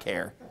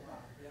Obamacare.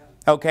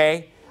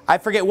 Okay? I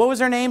forget, what was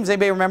her name? Does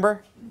anybody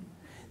remember?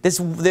 This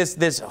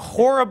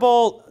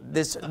horrible,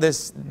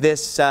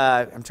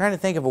 I'm trying to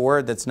think of a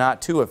word that's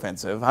not too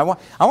offensive. I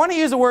want to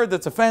use a word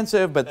that's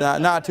offensive, but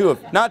not too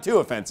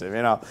offensive,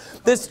 you know.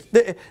 This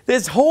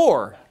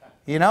whore.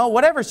 You know,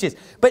 whatever she is.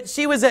 But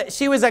she was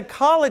a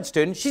college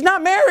student. She's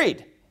not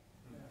married.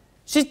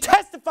 She's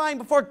testifying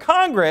before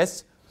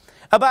Congress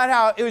about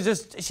how it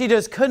was she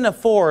just couldn't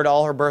afford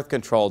all her birth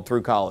control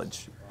through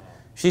college.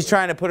 She's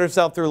trying to put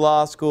herself through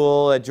law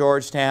school at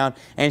Georgetown,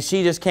 and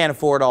she just can't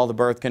afford all the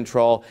birth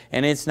control,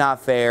 and it's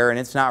not fair, and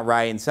it's not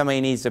right, and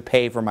somebody needs to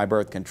pay for my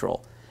birth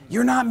control.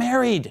 You're not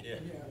married.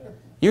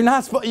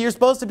 You're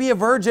supposed to be a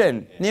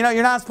virgin. You know,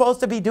 you're not supposed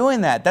to be doing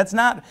that. That's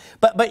not,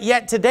 but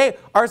yet today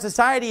our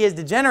society is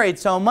degenerate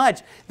so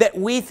much that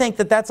we think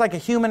that that's like a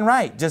human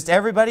right. Just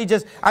everybody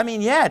I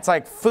mean, yeah, it's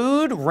like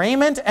food,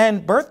 raiment,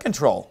 and birth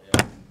control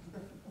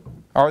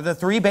are the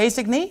three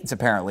basic needs,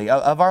 apparently,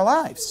 of our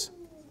lives.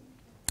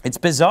 It's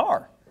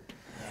bizarre.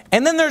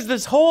 And then there's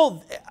this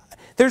whole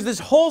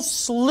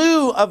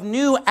slew of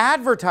new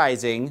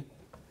advertising,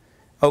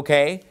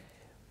 okay?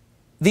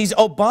 These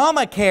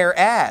Obamacare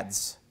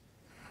ads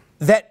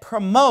that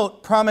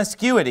promote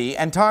promiscuity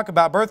and talk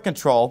about birth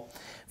control.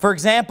 For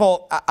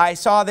example, I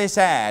saw this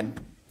ad,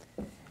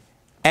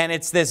 and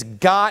it's this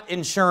Got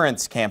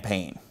Insurance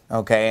campaign,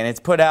 okay? And it's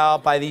put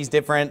out by these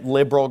different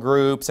liberal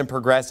groups and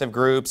progressive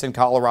groups in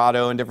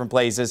Colorado and different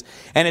places,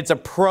 and it's a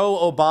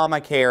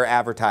pro-Obamacare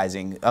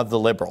advertising of the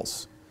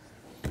liberals.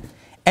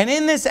 And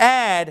in this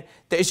ad,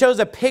 it shows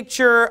a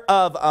picture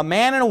of a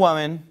man and a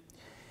woman,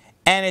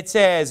 and it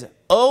says,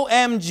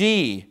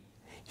 OMG,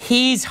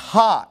 he's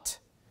hot.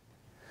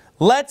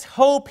 Let's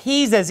hope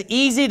he's as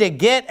easy to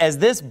get as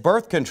this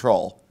birth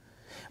control.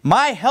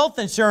 My health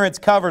insurance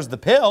covers the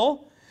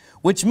pill,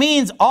 which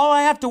means all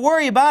I have to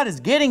worry about is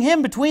getting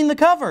him between the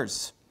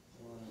covers.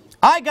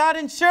 I got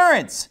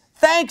insurance.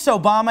 Thanks,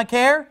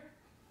 Obamacare.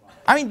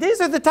 I mean,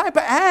 these are the type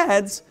of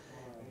ads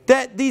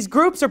that these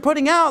groups are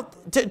putting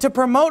out to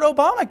promote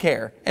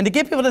Obamacare and to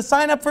get people to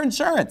sign up for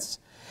insurance.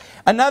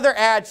 Another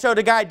ad showed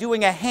a guy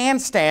doing a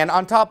handstand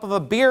on top of a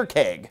beer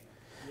keg.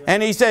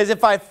 And he says,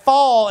 if I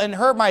fall and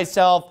hurt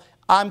myself,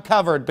 I'm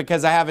covered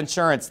because I have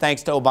insurance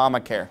thanks to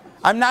Obamacare.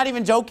 I'm not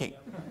even joking.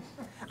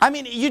 I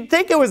mean, you'd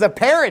think it was a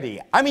parody.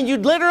 I mean,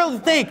 you'd literally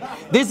think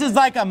this is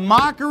like a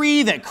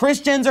mockery that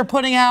Christians are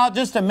putting out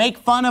just to make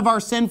fun of our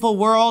sinful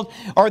world,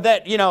 or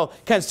that, you know,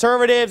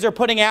 conservatives are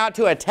putting out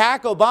to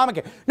attack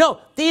Obamacare. No,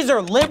 these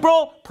are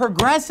liberal,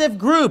 progressive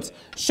groups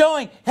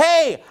showing,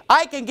 hey,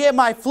 I can get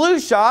my flu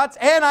shots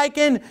and I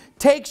can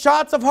take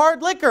shots of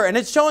hard liquor. And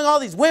it's showing all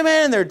these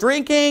women and they're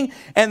drinking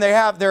and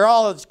they're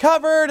all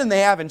covered and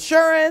they have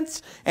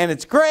insurance and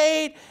it's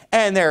great.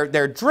 And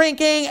they're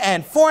drinking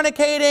and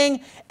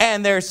fornicating,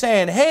 and they're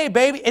saying, hey,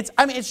 baby.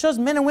 I mean, it shows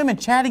men and women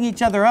chatting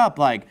each other up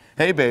like,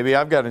 hey, baby,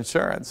 I've got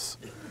insurance.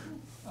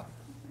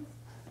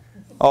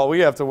 All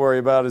we have to worry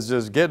about is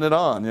just getting it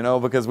on, you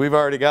know, because we've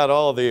already got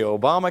all the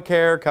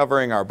Obamacare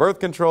covering our birth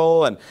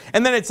control. And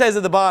then it says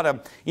at the bottom,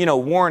 you know,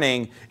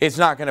 warning, it's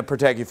not going to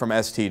protect you from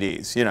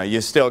STDs. You know,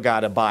 you still got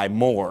to buy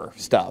more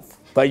stuff.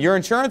 But your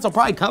insurance will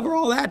probably cover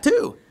all that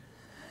too.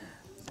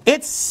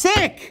 It's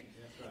sick.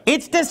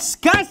 It's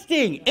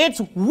disgusting. It's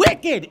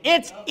wicked.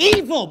 It's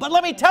evil. But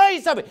let me tell you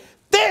something.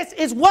 This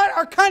is what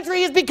our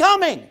country is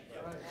becoming.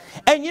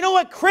 And you know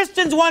what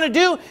Christians want to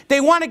do? They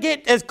want to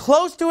get as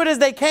close to it as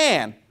they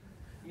can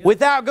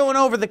without going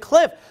over the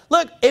cliff.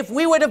 Look, if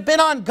we would have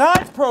been on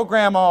God's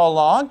program all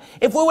along,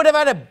 if we would have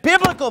had a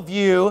biblical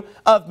view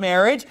of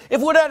marriage, if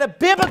we would have had a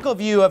biblical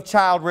view of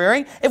child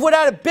rearing, if we would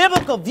have had a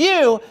biblical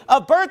view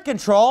of birth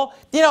control,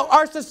 you know,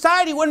 our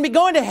society wouldn't be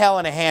going to hell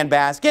in a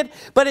handbasket.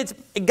 But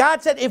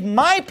God said, if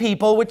my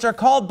people, which are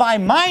called by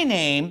my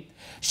name,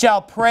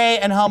 shall pray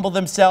and humble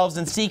themselves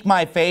and seek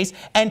my face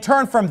and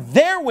turn from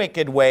their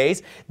wicked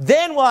ways,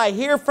 then will I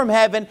hear from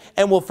heaven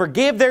and will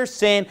forgive their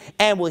sin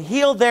and will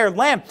heal their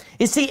land.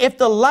 You see, if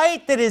the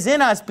light that is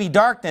in us be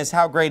darkness,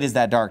 how great is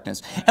that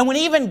darkness? And when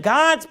even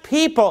God's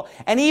people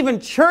and even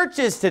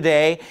churches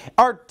today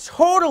are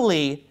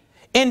totally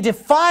in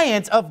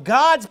defiance of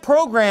God's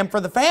program for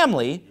the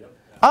family,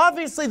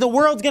 obviously the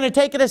world's going to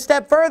take it a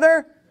step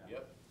further.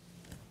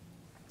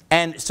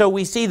 And so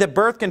we see that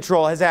birth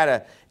control has had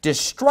a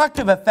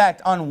destructive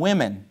effect on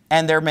women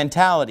and their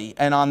mentality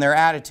and on their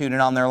attitude and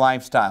on their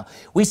lifestyle.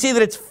 We see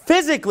that it's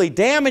physically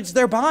damaged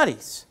their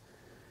bodies.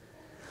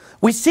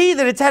 We see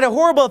that it's had a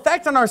horrible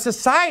effect on our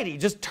society,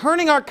 just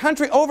turning our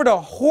country over to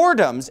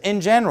whoredoms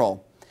in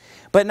general.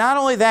 But not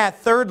only that,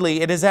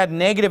 thirdly, it has had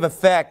negative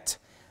effect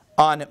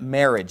on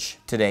marriage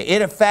today.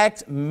 It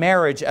affects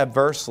marriage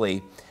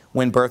adversely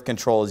when birth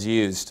control is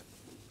used.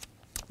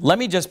 Let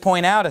me just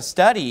point out a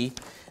study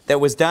that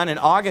was done in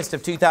August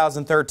of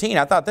 2013.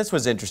 I thought this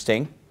was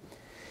interesting.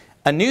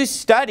 A new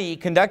study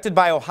conducted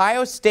by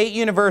Ohio State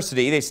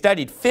University, they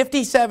studied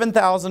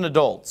 57,000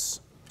 adults.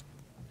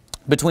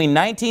 Between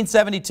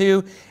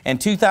 1972 and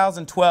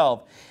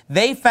 2012,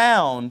 they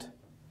found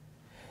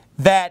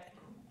that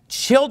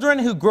children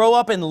who grow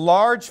up in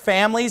large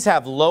families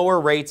have lower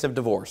rates of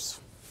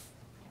divorce.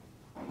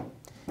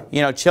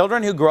 You know,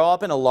 children who grow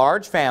up in a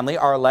large family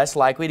are less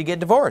likely to get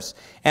divorced.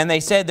 And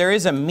they said there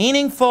is a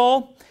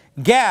meaningful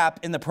gap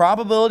in the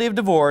probability of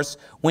divorce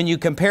when you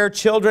compare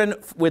children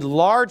with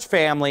large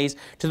families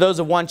to those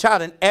of one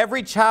child. And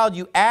every child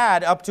you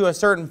add up to a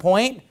certain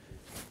point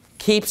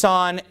keeps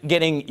on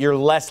getting, you're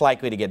less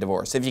likely to get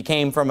divorced. If you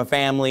came from a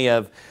family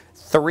of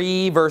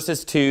 3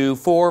 versus 2,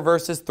 4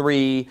 versus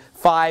 3,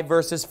 5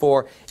 versus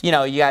 4, you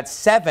know, you got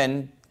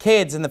 7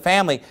 kids in the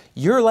family,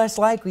 you're less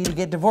likely to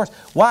get divorced.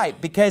 Why?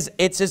 Because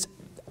it's just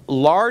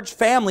large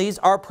families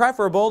are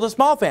preferable to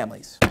small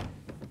families.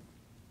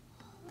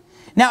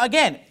 Now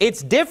again,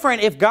 it's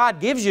different if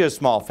God gives you a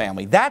small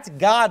family. That's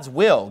God's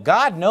will.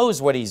 God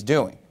knows what He's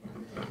doing.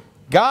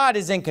 God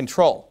is in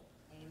control.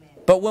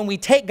 But when we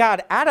take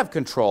God out of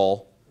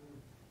control,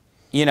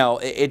 you know,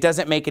 it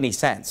doesn't make any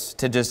sense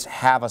to just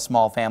have a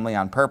small family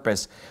on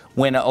purpose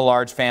when a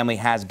large family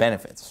has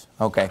benefits.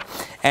 Okay.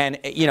 And,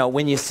 you know,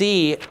 when you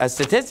see a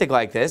statistic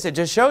like this, it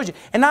just shows you.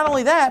 And not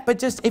only that, but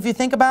just if you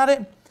think about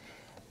it,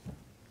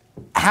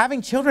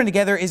 having children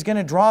together is going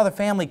to draw the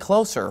family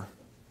closer.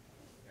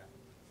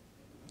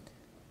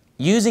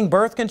 Using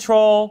birth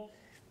control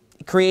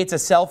creates a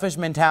selfish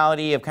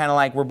mentality of kind of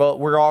like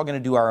we're all going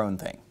to do our own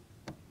thing.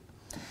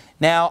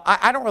 Now,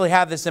 I don't really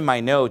have this in my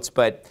notes,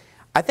 but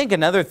I think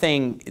another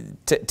thing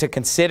to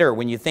consider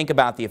when you think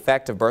about the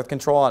effect of birth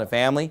control on a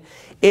family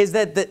is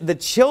that the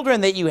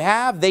children that you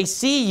have, they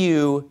see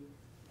you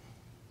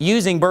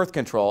using birth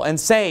control and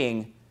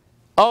saying,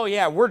 oh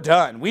yeah, we're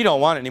done. We don't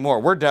want it anymore.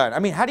 We're done. I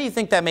mean, how do you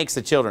think that makes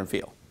the children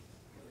feel?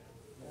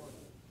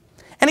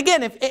 And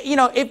again,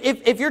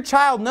 if your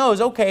child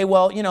knows, okay,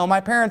 well, you know, my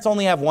parents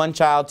only have 1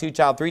 child, 2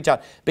 child, 3 child,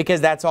 because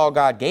that's all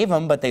God gave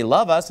them, but they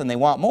love us and they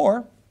want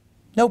more,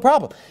 no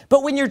problem.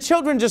 But when your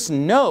children just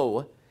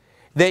know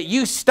that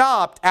you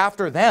stopped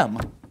after them,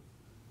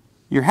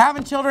 you're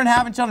having children,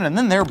 and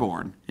then they're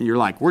born, and you're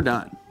like, we're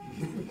done.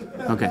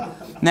 Okay.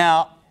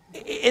 Now,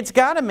 it's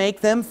got to make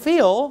them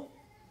feel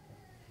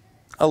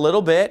a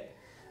little bit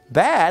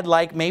bad,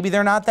 like maybe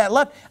they're not that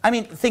loved. I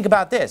mean, think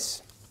about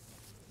this.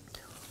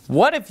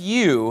 What if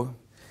you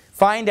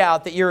find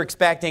out that you're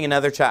expecting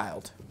another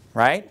child,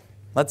 right?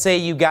 Let's say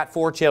you got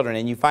 4 children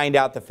and you find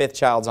out the 5th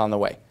child's on the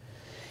way.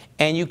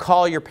 And you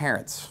call your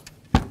parents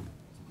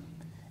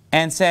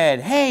and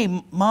said, hey,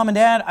 Mom and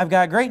Dad, I've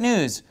got great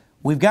news.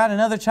 We've got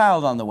another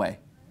child on the way.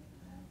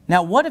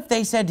 Now, what if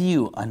they said to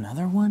you,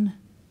 another one?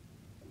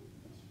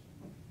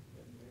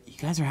 You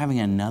guys are having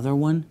another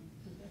one?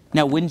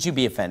 Now, wouldn't you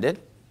be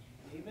offended?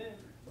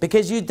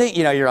 Because you'd think,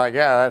 you're like,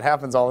 yeah, that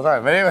happens all the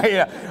time. But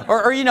anyway,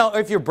 or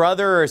if your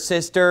brother or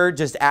sister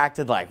just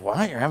acted like,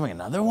 what, you're having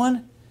another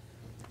one?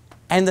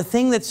 And the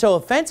thing that's so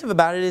offensive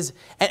about it is,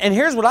 and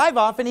here's what I've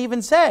often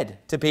even said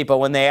to people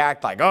when they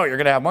act like, oh, you're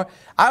going to have more.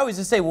 I always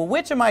just say, well,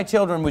 which of my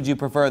children would you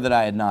prefer that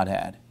I had not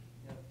had?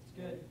 Yeah,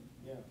 that's good.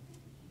 Yeah.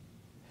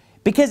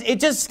 Because it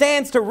just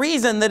stands to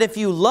reason that if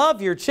you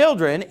love your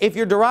children, if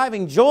you're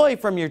deriving joy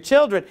from your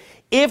children,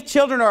 if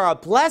children are a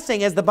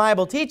blessing, as the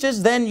Bible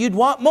teaches, then you'd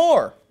want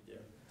more.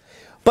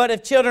 But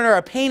if children are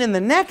a pain in the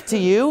neck to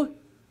you,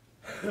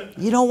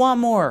 you don't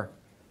want more.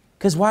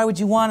 Because why would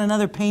you want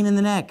another pain in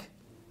the neck?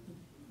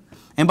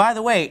 And by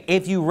the way,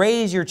 if you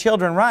raise your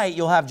children right,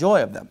 you'll have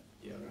joy of them.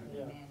 Yeah.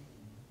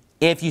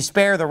 If you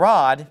spare the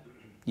rod,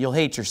 you'll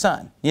hate your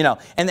son.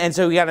 And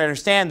so we got to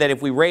understand that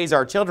if we raise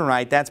our children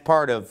right, that's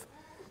part of,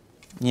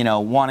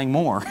 wanting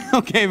more.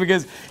 Okay,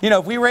 because,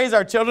 if we raise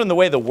our children the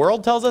way the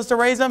world tells us to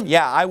raise them,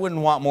 yeah, I wouldn't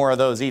want more of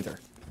those either.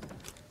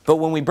 But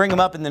when we bring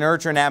them up in the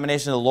nurture and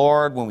admonition of the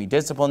Lord, when we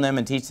discipline them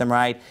and teach them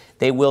right,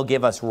 they will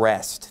give us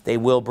rest. They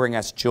will bring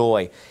us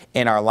joy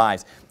in our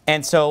lives.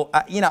 And so,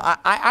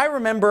 I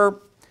remember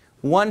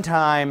one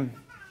time,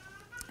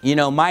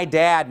 my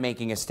dad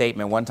making a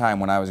statement one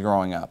time when I was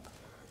growing up.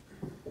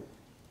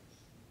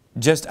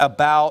 Just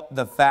about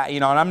the fact,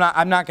 and I'm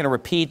not going to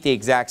repeat the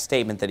exact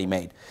statement that he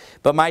made.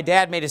 But my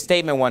dad made a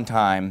statement one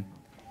time,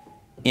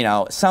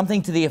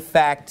 something to the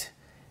effect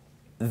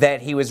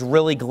that he was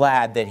really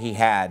glad that he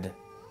had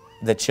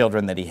the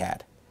children that he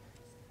had.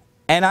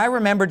 And I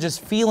remember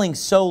just feeling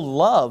so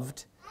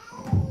loved,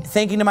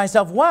 thinking to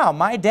myself, wow,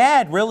 my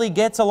dad really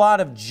gets a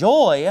lot of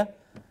joy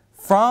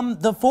from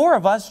the 4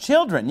 of us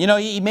children.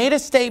 He made a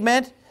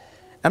statement.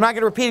 I'm not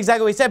going to repeat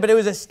exactly what he said, but it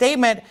was a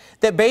statement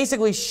that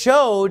basically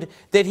showed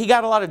that he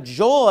got a lot of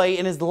joy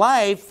in his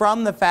life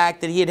from the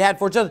fact that he had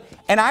 4 children.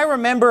 And I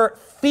remember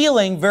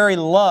feeling very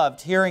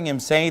loved hearing him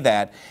say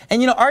that.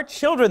 And our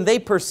children, they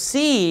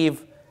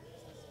perceive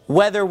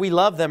whether we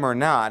love them or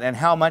not and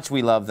how much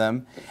we love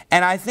them.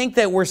 And I think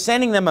that we're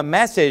sending them a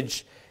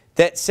message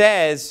that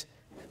says,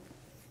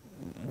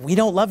 we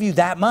don't love you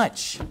that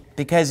much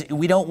because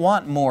we don't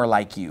want more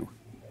like you.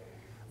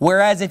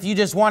 Whereas if you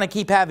just want to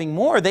keep having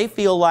more, they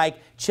feel like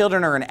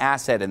children are an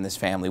asset in this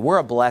family. We're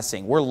a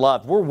blessing. We're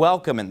loved. We're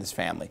welcome in this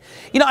family.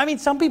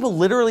 Some people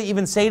literally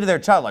even say to their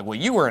child, like, well,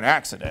 you were an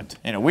accident.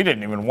 We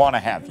didn't even want to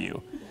have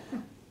you.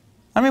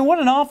 What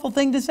an awful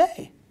thing to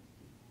say.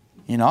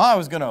 I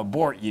was going to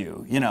abort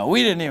you.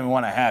 We didn't even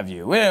want to have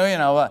you.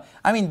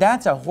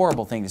 That's a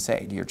horrible thing to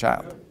say to your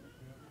child.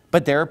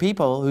 But there are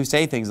people who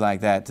say things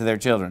like that to their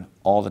children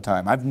all the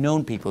time. I've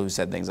known people who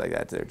said things like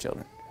that to their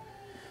children.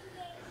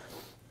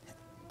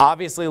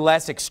 Obviously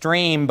less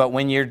extreme, but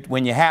when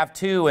you have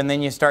 2 and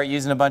then you start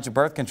using a bunch of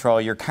birth control,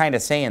 you're kind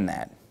of saying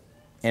that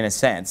in a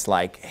sense,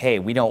 like, hey,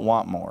 we don't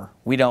want more.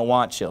 We don't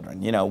want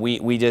children.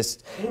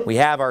 We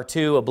have our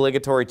 2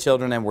 obligatory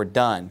children and we're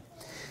done.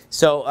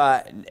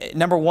 So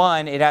number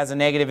 1, it has a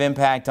negative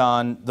impact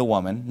on the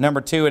woman.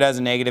 Number 2, it has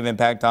a negative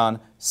impact on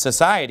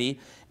society.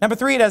 Number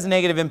 3, it has a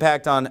negative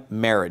impact on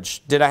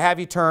marriage. Did I have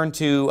you turn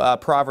to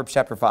Proverbs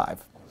chapter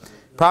 5?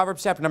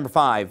 Proverbs chapter number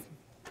 5.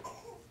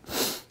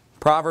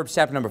 Proverbs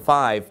chapter number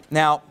 5.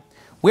 Now,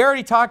 we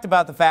already talked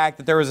about the fact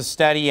that there was a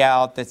study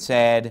out that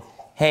said,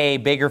 hey,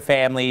 bigger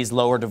families,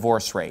 lower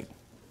divorce rate.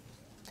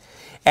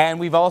 And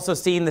we've also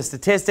seen the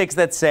statistics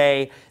that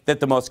say that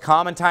the most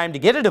common time to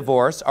get a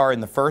divorce are in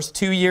the first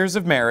 2 years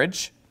of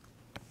marriage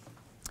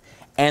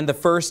and the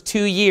first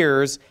 2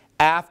 years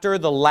after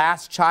the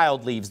last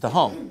child leaves the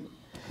home.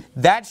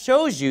 That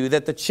shows you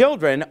that the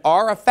children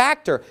are a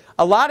factor.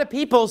 A lot of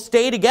people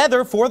stay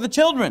together for the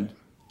children.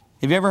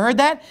 Have you ever heard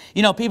that?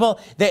 People,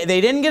 they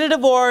didn't get a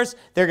divorce.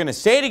 They're going to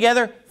stay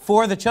together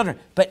for the children.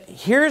 But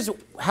here's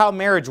how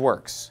marriage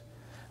works.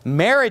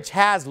 Marriage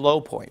has low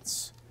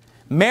points.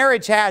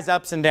 Marriage has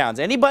ups and downs.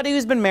 Anybody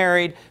who's been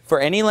married for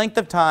any length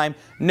of time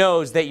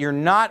knows that you're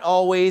not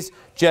always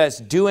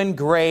just doing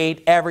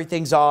great,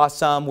 everything's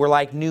awesome, we're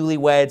like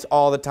newlyweds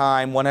all the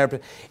time, 100%.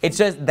 It's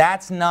just,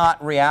 that's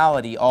not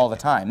reality all the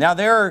time. Now,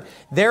 there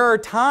are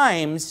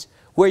times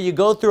where you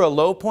go through a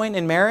low point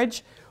in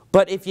marriage,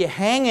 but if you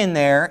hang in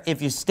there,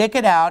 if you stick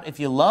it out, if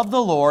you love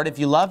the Lord, if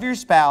you love your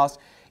spouse,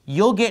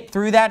 you'll get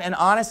through that. And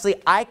honestly,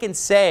 I can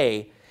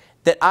say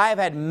that I've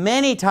had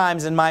many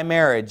times in my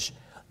marriage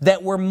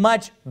that were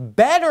much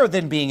better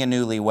than being a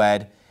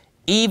newlywed,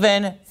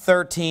 even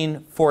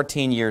 13,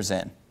 14 years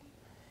in.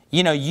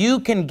 You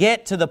can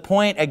get to the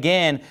point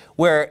again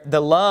where the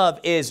love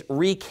is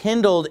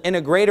rekindled in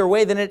a greater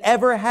way than it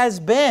ever has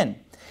been.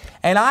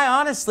 And I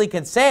honestly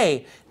can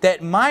say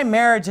that my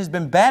marriage has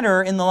been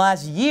better in the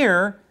last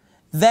year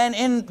than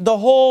in the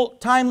whole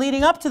time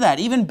leading up to that,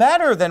 even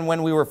better than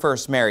when we were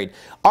first married.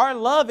 Our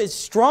love is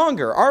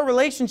stronger. Our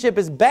relationship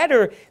is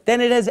better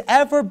than it has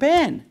ever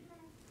been.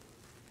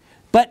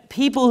 But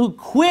people who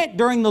quit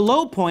during the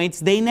low points,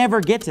 they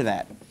never get to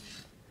that.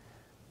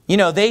 You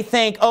know, they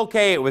think,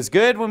 okay, it was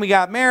good when we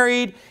got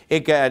married,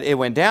 it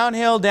went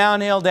downhill,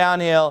 downhill,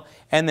 downhill,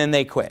 and then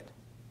they quit.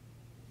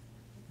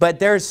 But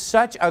there's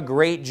such a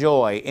great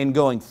joy in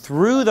going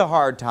through the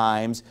hard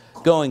times,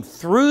 going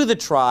through the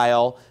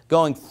trial,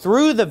 going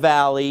through the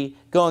valley,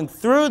 going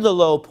through the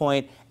low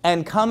point,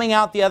 and coming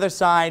out the other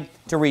side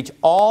to reach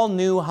all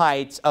new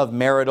heights of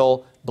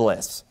marital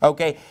bliss.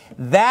 Okay?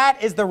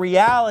 That is the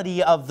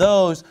reality of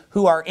those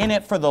who are in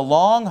it for the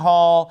long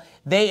haul.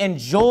 They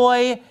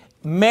enjoy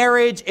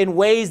marriage in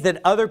ways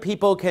that other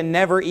people can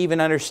never even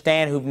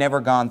understand who've never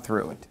gone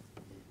through it.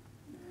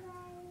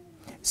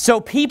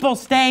 So people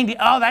staying,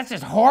 oh, that's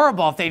just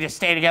horrible if they just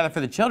stay together for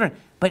the children.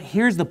 But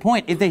here's the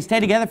point. If they stay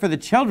together for the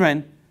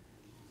children,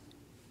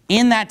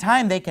 in that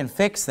time they can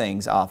fix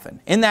things often.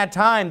 In that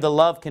time the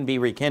love can be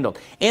rekindled.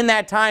 In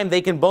that time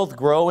they can both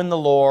grow in the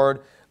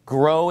Lord,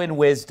 grow in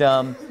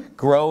wisdom,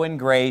 grow in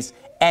grace,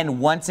 and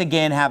once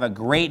again have a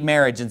great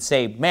marriage and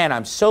say, man,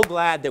 I'm so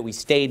glad that we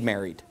stayed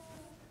married.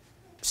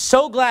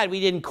 So glad we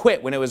didn't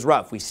quit when it was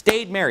rough. We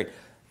stayed married.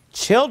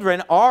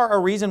 Children are a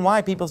reason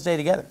why people stay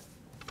together.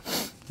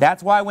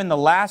 That's why when the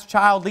last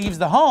child leaves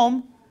the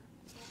home,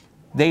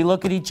 they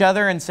look at each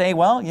other and say,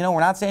 well, you know, we're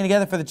not staying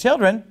together for the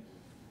children,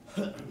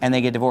 and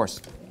they get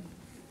divorced.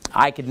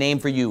 I could name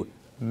for you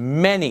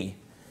many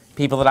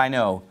people that I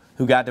know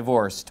who got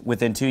divorced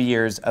within 2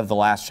 years of the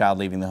last child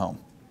leaving the home.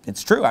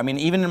 It's true. I mean,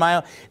 even in my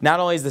own, not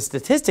only is the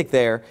statistic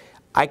there,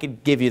 I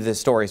could give you the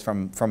stories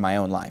from my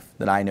own life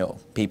that I know,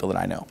 people that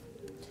I know.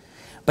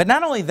 But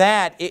not only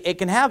that, it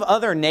can have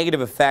other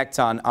negative effects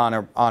on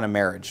a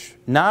marriage.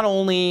 Not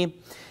only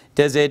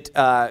does it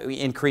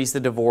increase the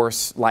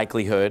divorce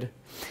likelihood,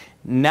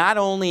 not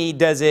only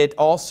does it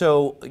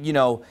also, you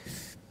know,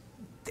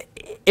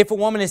 if a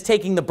woman is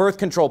taking the birth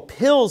control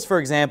pills, for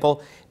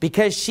example,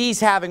 because she's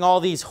having all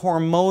these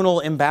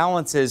hormonal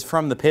imbalances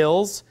from the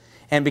pills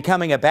and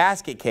becoming a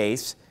basket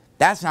case,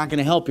 that's not going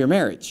to help your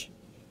marriage.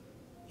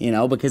 You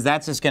know, because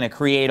that's just going to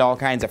create all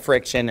kinds of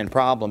friction and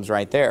problems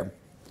right there.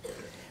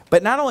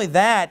 But not only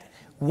that,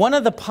 one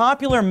of the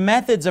popular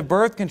methods of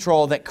birth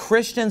control that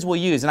Christians will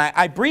use, and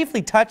I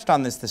briefly touched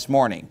on this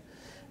morning,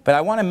 but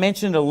I want to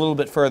mention it a little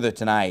bit further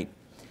tonight.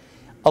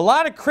 A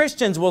lot of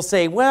Christians will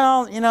say,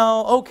 well, you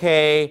know,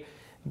 okay,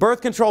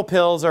 birth control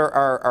pills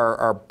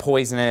are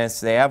poisonous.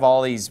 They have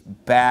all these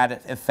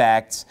bad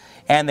effects,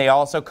 and they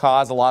also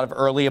cause a lot of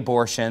early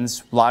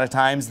abortions. A lot of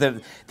times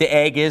the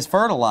egg is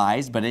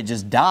fertilized, but it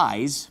just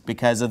dies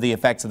because of the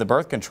effects of the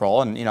birth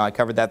control. And, you know, I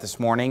covered that this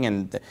morning,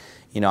 and,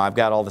 you know, I've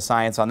got all the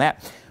science on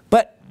that.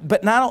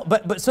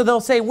 So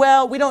they'll say,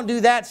 well, we don't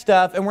do that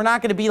stuff, and we're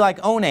not going to be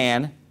like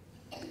Onan,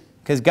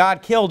 because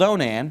God killed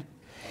Onan.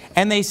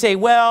 And they say,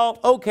 well,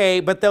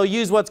 okay, but they'll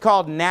use what's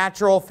called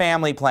natural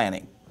family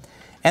planning.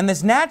 And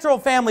this natural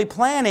family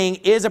planning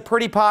is a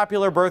pretty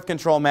popular birth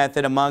control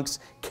method amongst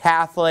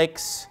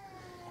Catholics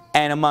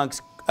and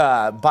amongst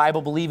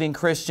Bible-believing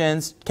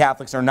Christians.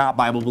 Catholics are not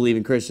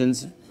Bible-believing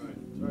Christians,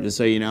 just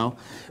so you know.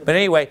 But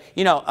anyway,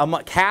 you know,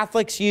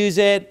 Catholics use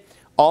it.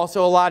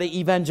 Also, a lot of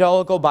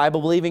evangelical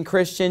Bible-believing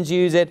Christians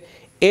use it.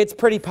 It's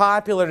pretty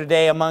popular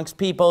today amongst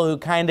people who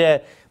kind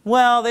of,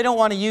 well, they don't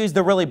want to use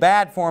the really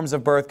bad forms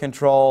of birth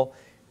control,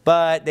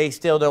 but they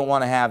still don't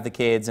want to have the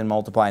kids and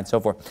multiply and so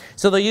forth.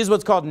 So they'll use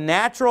what's called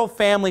natural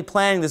family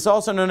planning. This is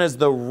also known as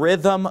the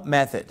rhythm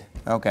method.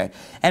 Okay.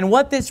 And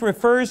what this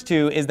refers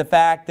to is the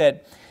fact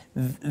that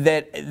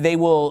they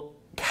will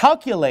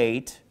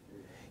calculate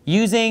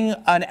using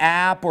an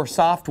app or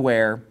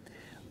software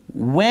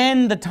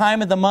when the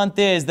time of the month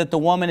is that the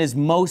woman is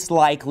most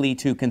likely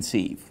to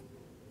conceive,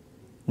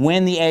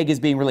 when the egg is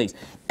being released.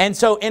 And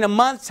so in a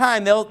month's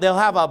time, they'll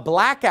have a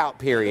blackout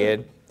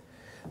period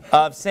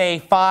of, say,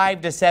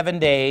 5 to 7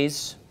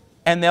 days,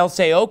 and they'll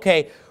say,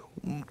 okay,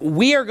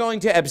 we are going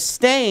to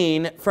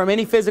abstain from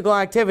any physical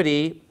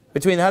activity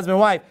between the husband and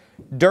wife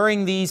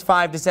during these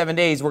 5 to 7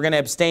 days. We're going to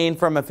abstain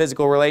from a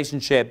physical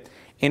relationship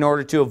in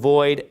order to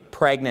avoid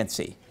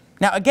pregnancy.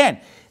 Now,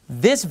 again,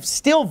 this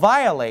still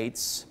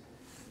violates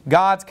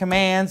God's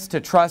commands to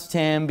trust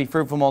Him, be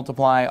fruitful,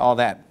 multiply, all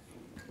that.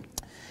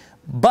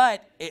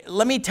 But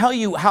let me tell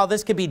you how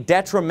this could be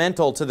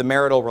detrimental to the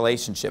marital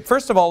relationship.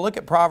 First of all, look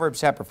at Proverbs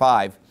chapter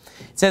 5.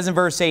 It says in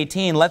verse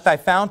 18, let thy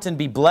fountain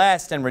be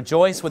blessed, and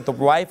rejoice with the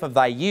wife of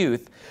thy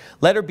youth.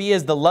 Let her be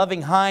as the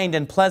loving hind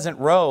and pleasant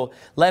roe.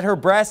 Let her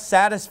breast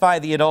satisfy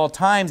thee at all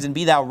times, and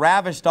be thou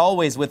ravished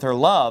always with her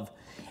love.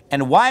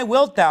 And why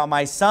wilt thou,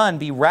 my son,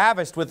 be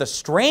ravished with a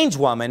strange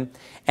woman,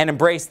 and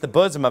embrace the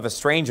bosom of a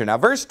stranger? Now,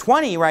 verse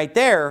 20 right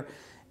there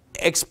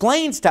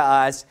explains to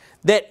us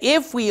that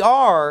if we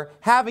are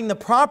having the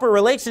proper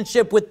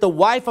relationship with the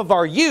wife of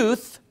our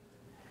youth,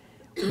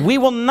 we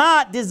will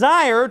not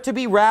desire to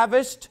be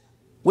ravished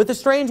with a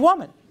strange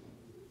woman.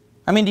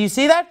 I mean, do you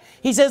see that?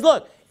 He says,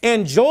 look,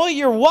 enjoy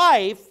your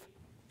wife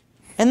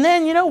And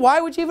then, you know,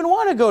 why would you even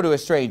want to go to a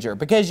stranger?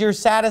 Because you're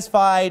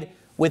satisfied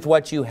with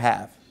what you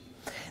have.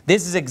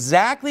 This is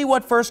exactly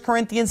what 1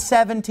 Corinthians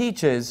 7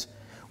 teaches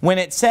when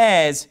it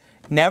says,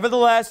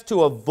 nevertheless,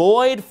 to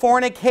avoid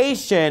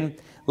fornication,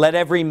 let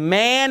every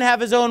man have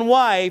his own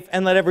wife,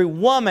 and let every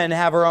woman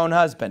have her own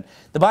husband.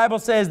 The Bible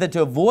says that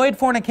to avoid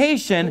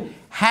fornication,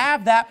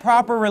 have that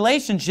proper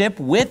relationship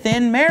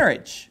within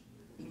marriage.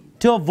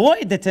 To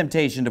avoid the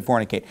temptation to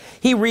fornicate.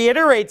 He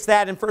reiterates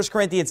that in 1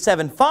 Corinthians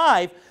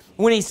 7:5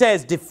 when he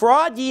says,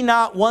 defraud ye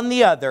not one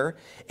the other,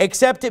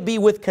 except it be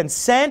with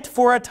consent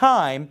for a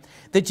time,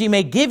 that ye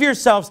may give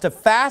yourselves to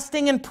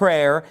fasting and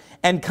prayer,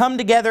 and come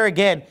together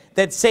again,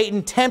 that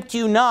Satan tempt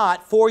you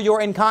not for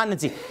your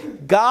incontinency.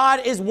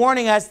 God is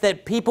warning us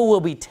that people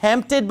will be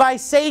tempted by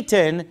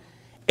Satan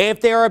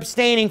if they are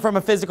abstaining from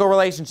a physical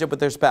relationship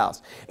with their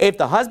spouse. If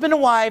the husband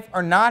and wife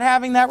are not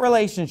having that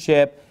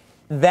relationship,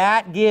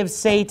 that gives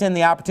Satan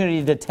the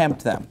opportunity to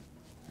tempt them.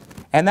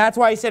 And that's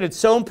why he said it's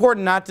so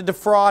important not to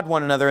defraud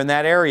one another in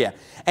that area.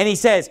 And he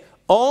says,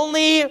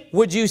 only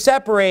would you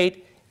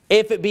separate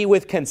if it be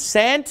with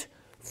consent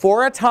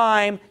for a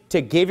time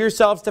to give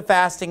yourselves to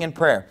fasting and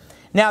prayer.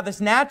 Now,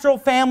 this natural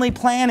family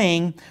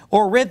planning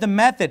or rhythm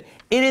method,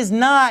 it is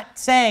not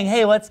saying,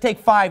 hey, let's take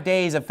 5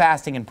 days of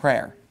fasting and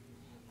prayer.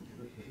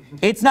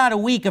 It's not a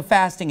week of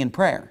fasting and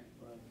prayer.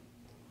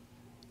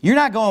 You're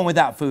not going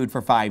without food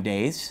for 5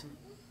 days.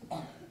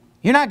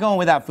 You're not going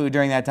without food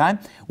during that time.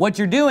 What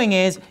you're doing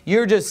is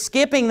you're just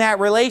skipping that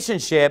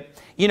relationship,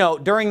 you know,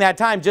 during that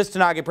time just to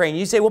not get praying.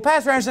 You say, well,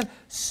 Pastor Anderson,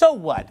 so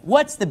what?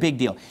 What's the big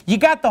deal? You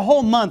got the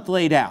whole month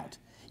laid out.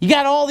 You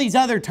got all these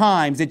other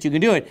times that you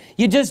can do it.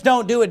 You just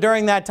don't do it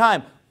during that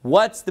time.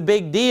 What's the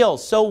big deal?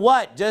 So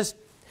what? Just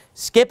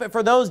skip it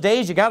for those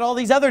days. You got all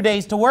these other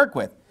days to work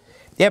with.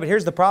 Yeah, but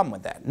here's the problem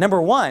with that. Number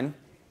one,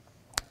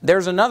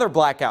 there's another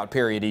blackout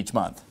period each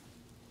month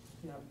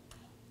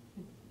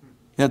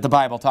that the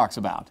Bible talks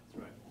about.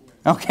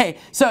 Okay,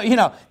 so, you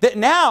know, that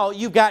now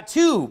you've got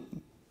two,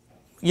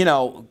 you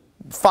know,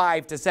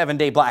 5 to 7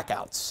 day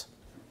blackouts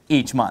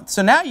each month.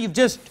 So now you've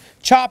just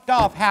chopped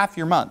off half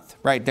your month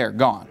right there,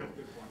 gone.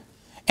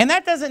 And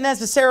that doesn't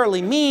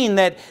necessarily mean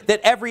that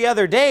every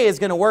other day is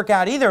going to work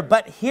out either.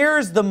 But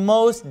here's the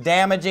most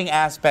damaging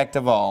aspect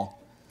of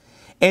all,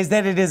 is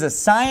that it is a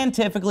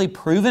scientifically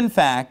proven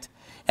fact,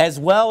 as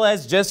well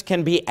as just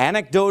can be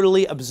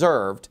anecdotally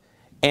observed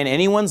in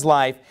anyone's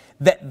life,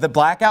 that the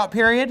blackout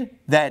period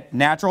that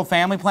natural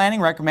family planning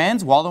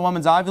recommends while the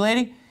woman's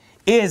ovulating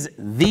is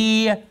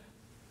the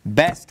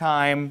best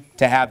time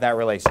to have that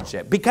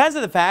relationship. Because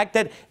of the fact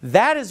that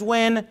that is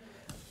when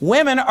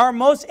women are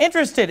most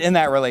interested in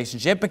that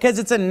relationship, because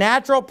it's a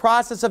natural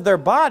process of their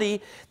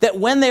body that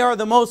when they are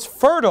the most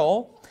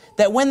fertile,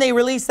 that when they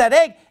release that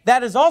egg,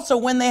 that is also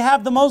when they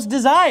have the most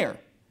desire.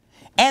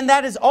 And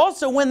that is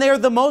also when they are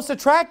the most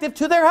attractive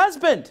to their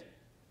husband.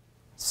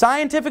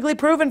 Scientifically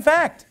proven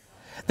fact.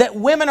 That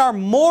women are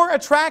more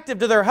attractive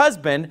to their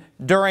husband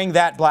during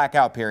that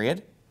blackout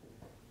period,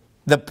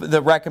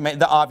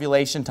 the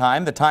ovulation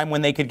time, the time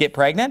when they could get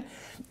pregnant,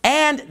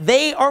 and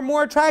they are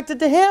more attracted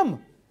to him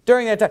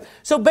during that time.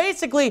 So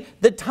basically,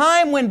 the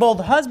time when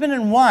both husband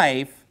and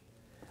wife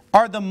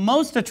are the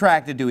most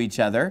attracted to each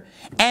other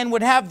and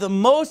would have the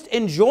most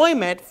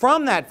enjoyment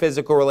from that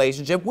physical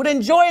relationship, would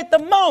enjoy it the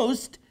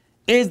most,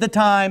 is the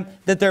time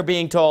that they're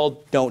being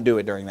told, don't do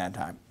it during that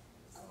time.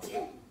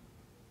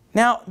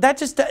 Now, that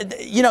just,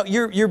 you know,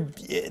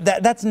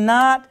 that's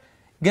not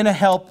going to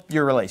help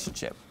your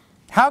relationship.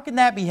 How can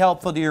that be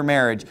helpful to your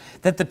marriage,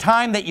 that the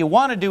time that you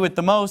want to do it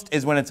the most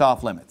is when it's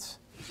off limits?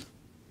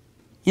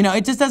 You know,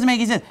 it just doesn't make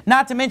any sense.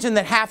 Not to mention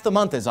that half the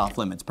month is off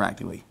limits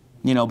practically.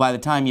 You know, by the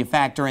time you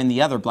factor in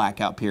the other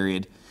blackout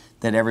period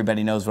that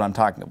everybody knows what I'm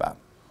talking about.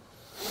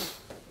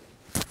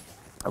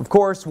 Of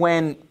course,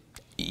 when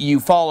you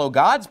follow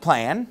God's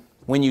plan,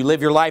 when you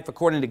live your life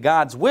according to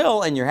God's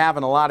will and you're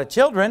having a lot of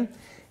children,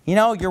 you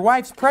know, your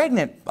wife's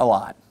pregnant a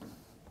lot.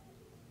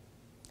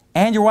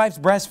 And your wife's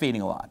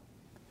breastfeeding a lot.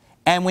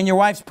 And when your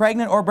wife's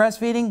pregnant or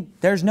breastfeeding,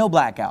 there's no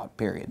blackout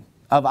period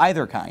of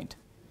either kind.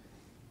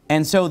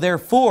 And so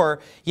therefore,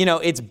 you know,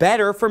 it's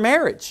better for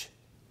marriage.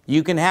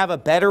 You can have a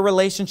better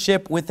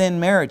relationship within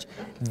marriage.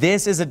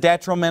 This is a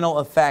detrimental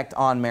effect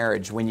on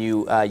marriage when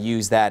you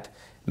use that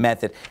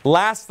method.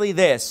 Lastly,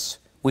 this.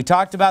 We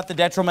talked about the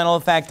detrimental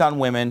effect on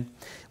women.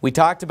 We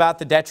talked about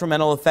the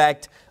detrimental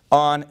effect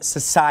on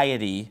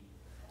society.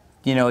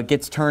 You know, it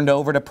gets turned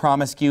over to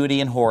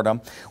promiscuity and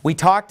whoredom. We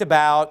talked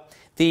about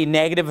the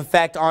negative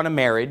effect on a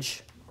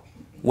marriage,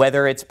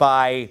 whether it's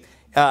by,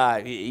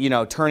 you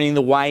know, turning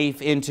the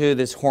wife into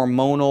this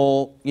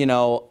hormonal, you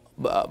know,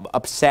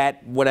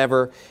 upset,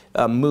 whatever,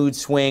 mood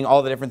swing,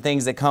 all the different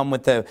things that come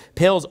with the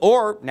pills,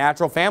 or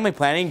natural family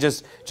planning,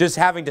 just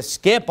having to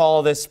skip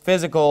all this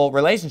physical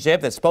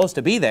relationship that's supposed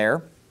to be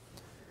there.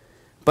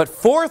 But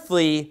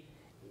fourthly,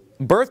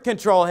 birth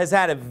control has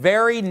had a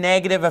very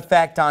negative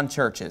effect on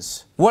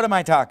churches. What am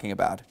I talking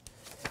about?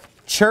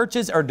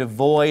 Churches are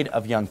devoid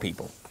of young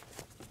people.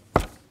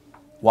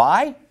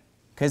 Why?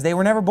 Because they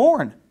were never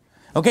born.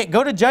 Okay,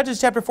 go to Judges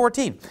chapter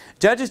 14.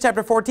 Judges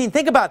chapter 14.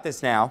 Think about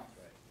this now.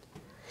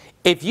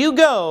 If you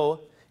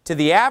go to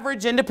the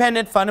average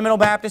independent fundamental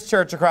Baptist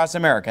church across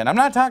America, and I'm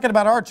not talking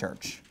about our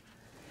church,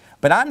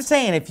 but I'm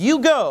saying if you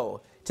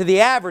go to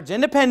the average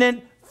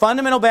independent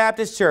fundamental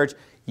Baptist church,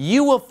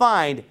 you will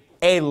find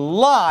a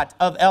lot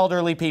of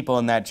elderly people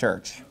in that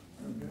church.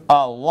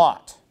 A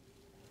lot.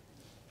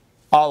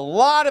 A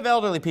lot of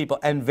elderly people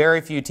and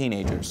very few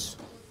teenagers.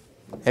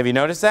 Have you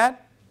noticed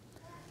that?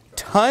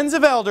 Tons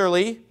of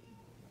elderly,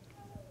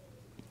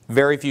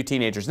 very few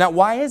teenagers. Now,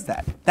 why is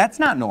that? That's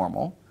not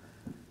normal.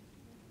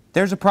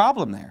 There's a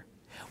problem there.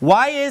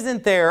 Why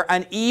isn't there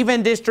an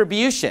even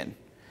distribution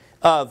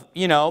of,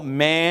 you know,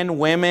 men,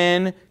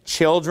 women,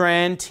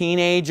 children,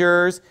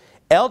 teenagers,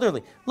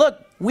 elderly?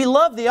 Look, we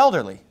love the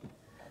elderly.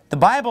 The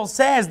Bible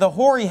says the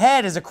hoary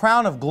head is a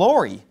crown of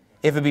glory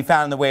if it be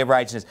found in the way of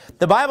righteousness.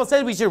 The Bible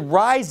says we should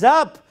rise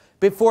up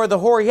before the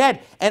hoary head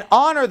and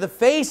honor the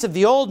face of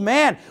the old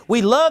man.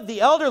 We love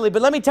the elderly,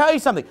 but let me tell you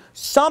something.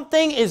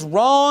 Something is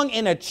wrong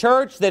in a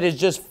church that is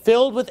just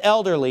filled with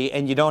elderly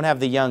and you don't have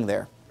the young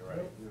there.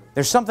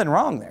 There's something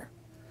wrong there.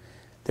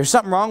 There's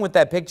something wrong with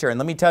that picture. And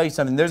let me tell you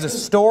something. There's a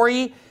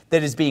story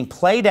that is being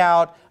played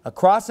out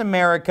across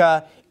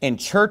America in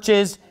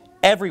churches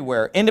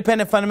everywhere,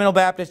 independent fundamental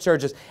Baptist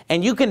churches.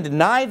 And you can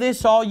deny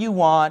this all you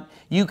want.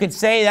 You can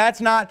say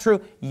that's not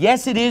true.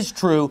 Yes, it is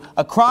true.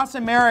 Across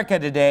America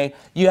today,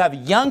 you have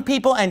young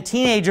people and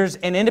teenagers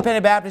in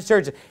independent Baptist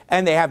churches,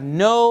 and they have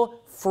no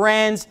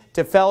friends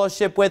to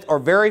fellowship with, or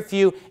very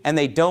few, and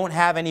they don't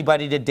have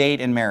anybody to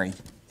date and marry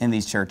in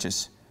these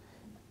churches.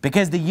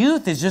 Because the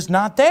youth is just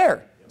not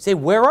there. You say,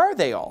 where are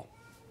they all?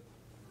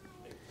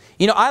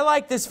 You know, I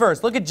like this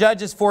verse. Look at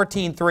Judges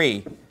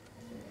 14:3.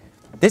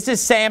 This is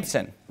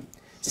Samson.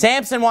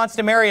 Samson wants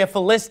to marry a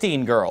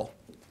Philistine girl.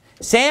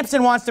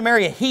 Samson wants to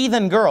marry a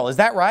heathen girl. Is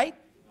that right?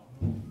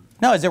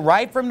 No. Is it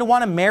right for him to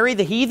want to marry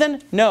the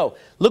heathen? No.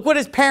 Look what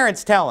his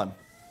parents tell him.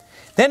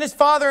 Then his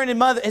father and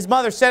his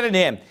mother said unto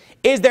him,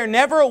 Is there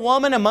never a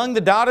woman among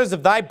the daughters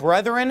of thy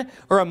brethren,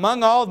 or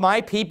among all of my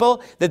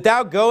people, that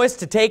thou goest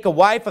to take a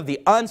wife of the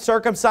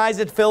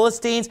uncircumcised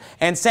Philistines?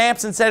 And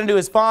Samson said unto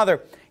his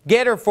father,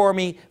 Get her for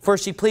me, for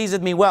she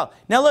pleaseth me well.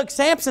 Now look,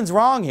 Samson's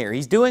wrong here.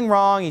 He's doing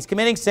wrong. He's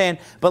committing sin.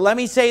 But let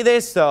me say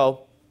this,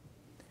 though.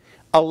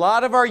 A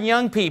lot of our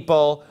young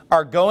people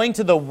are going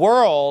to the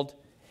world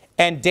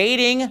and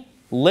dating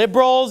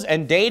liberals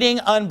and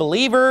dating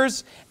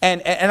unbelievers.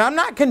 And I'm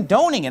not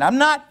condoning it. I'm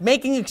not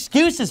making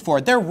excuses for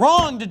it. They're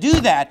wrong to do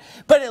that.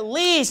 But at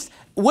least,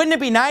 wouldn't it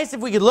be nice if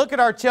we could look at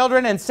our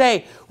children and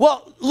say,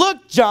 well,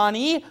 look,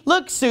 Johnny,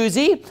 look,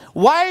 Susie,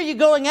 why are you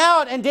going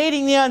out and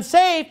dating the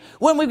unsafe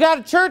when we've got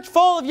a church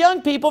full of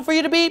young people for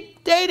you to be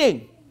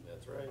dating?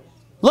 That's right.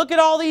 Look at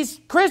all these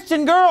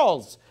Christian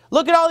girls.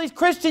 Look at all these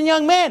Christian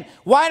young men.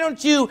 Why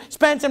don't you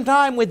spend some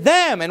time with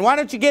them? And why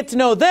don't you get to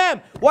know them?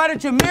 Why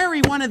don't you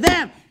marry one of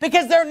them?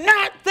 Because they're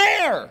not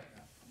there.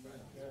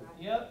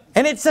 Yep.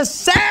 And it's a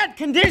sad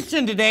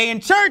condition today in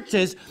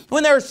churches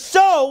when there are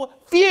so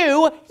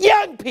few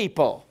young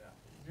people.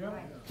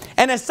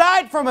 And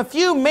aside from a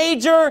few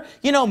major,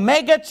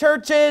 mega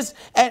churches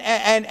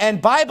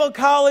and Bible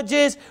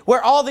colleges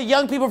where all the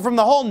young people from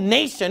the whole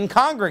nation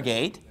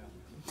congregate,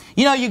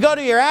 you go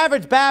to your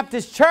average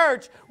Baptist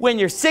church when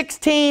you're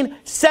 16,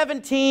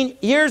 17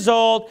 years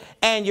old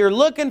and you're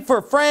looking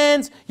for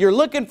friends, you're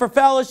looking for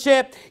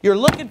fellowship, you're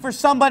looking for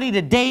somebody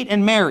to date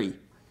and marry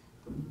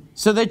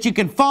so that you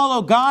can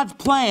follow God's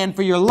plan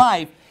for your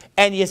life,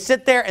 and you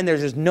sit there and there's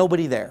just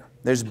nobody there.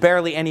 There's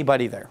barely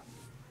anybody there.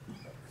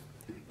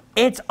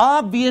 It's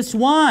obvious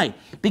why.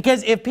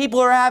 Because if people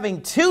are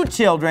having 2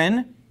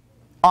 children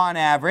on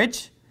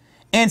average,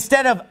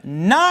 instead of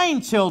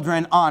 9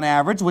 children on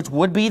average, which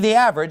would be the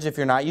average if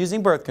you're not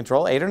using birth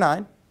control, 8 or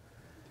 9,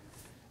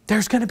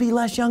 there's going to be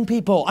less young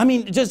people. I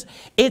mean,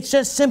 it's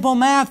just simple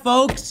math,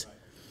 folks.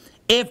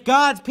 If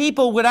God's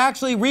people would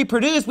actually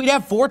reproduce, we'd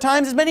have 4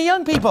 times as many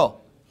young people.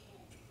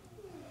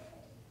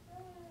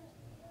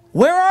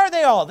 Where are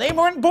they all? They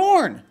weren't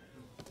born.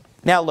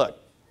 Now look,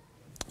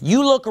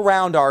 you look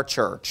around our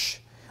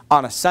church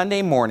on a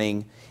Sunday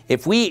morning.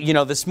 If we,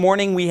 this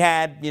morning we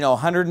had,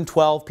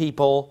 112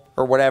 people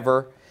or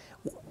whatever.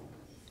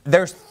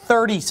 There's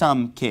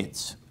 30-some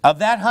kids. Of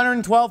that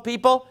 112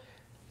 people,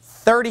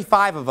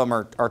 35 of them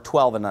are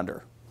 12 and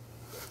under.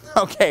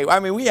 Okay,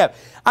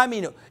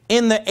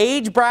 in the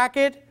age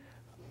bracket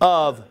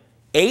of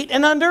 8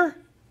 and under,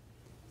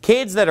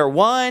 kids that are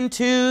 1,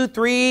 2,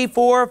 3,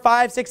 4,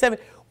 5, 6, 7,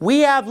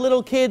 we have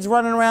little kids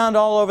running around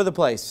all over the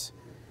place.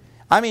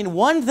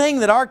 One thing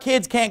that our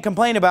kids can't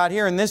complain about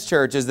here in this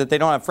church is that they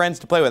don't have friends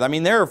to play with.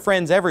 There are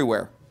friends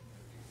everywhere.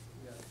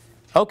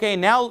 Okay,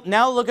 now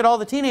look at all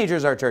the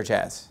teenagers our church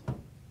has.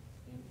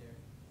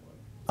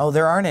 Oh,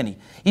 there aren't any.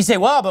 You say,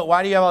 well, but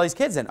why do you have all these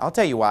kids then? I'll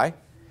tell you why.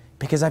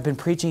 Because I've been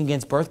preaching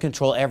against birth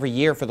control every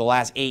year for the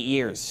last 8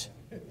 years.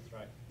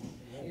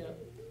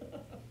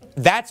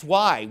 That's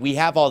why we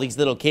have all these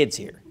little kids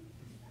here.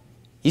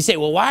 You say,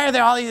 well, why are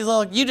there all these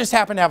little... You just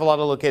happen to have a lot of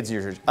little kids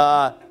in your church.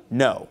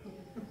 No.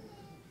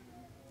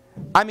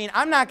 I mean,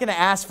 I'm not going to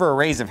ask for a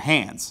raise of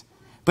hands.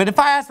 But if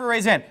I ask for a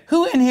raise of hand,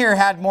 who in here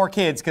had more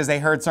kids because they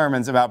heard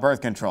sermons about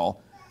birth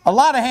control? A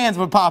lot of hands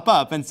would pop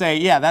up and say,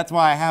 yeah, that's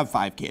why I have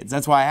 5 kids.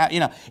 That's why I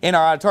have, in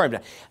our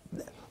auditorium.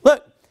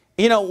 Look,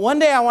 one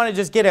day I want to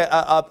just get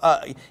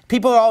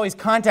people are always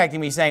contacting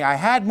me saying, I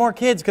had more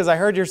kids because I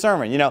heard your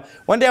sermon.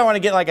 One day I want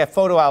to get like a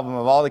photo album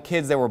of all the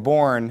kids that were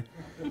born,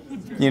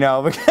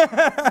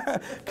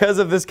 because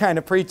of this kind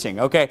of preaching,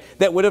 okay,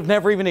 that would have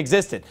never even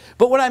existed.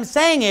 But what I'm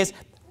saying is,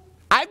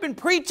 I've been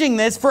preaching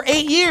this for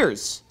 8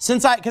 years,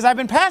 because I've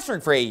been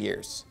pastoring for 8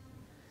 years.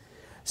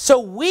 So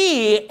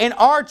we, in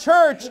our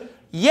church,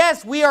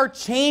 yes, we are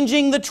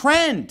changing the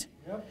trend.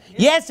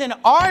 Yes, in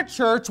our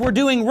church, we're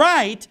doing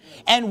right,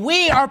 and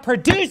we are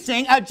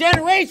producing a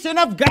generation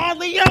of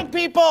godly young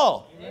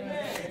people.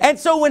 Amen. And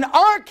so when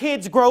our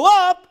kids grow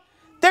up,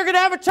 they're going to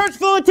have a church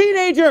full of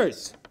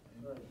teenagers.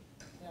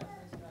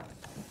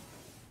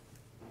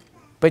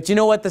 But you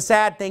know what the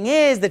sad thing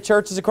is? The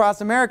churches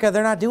across America,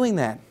 they're not doing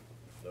that.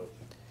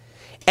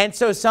 And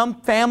so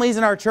some families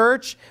in our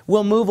church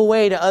will move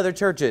away to other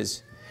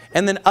churches.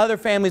 And then other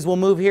families will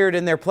move here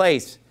in their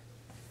place.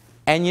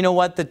 And you know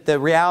what? The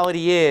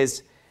reality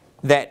is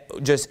that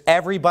just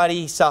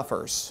everybody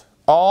suffers.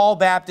 All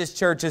Baptist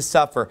churches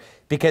suffer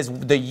because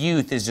the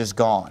youth is just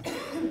gone.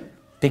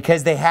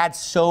 Because they had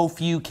so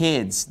few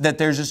kids that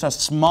there's just a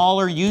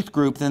smaller youth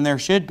group than there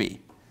should be.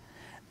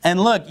 And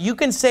look, you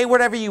can say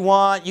whatever you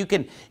want. You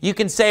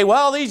can say,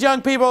 well, these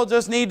young people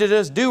just need to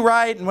just do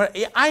right. And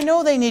I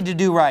know they need to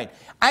do right.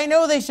 I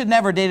know they should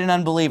never date an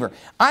unbeliever.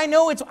 I'm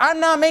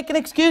not making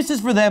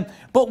excuses for them,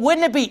 but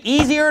wouldn't it be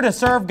easier to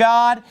serve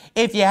God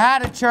if you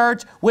had a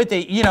church with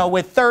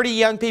with 30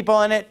 young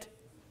people in it?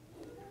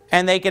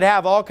 And they could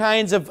have all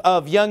kinds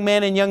of young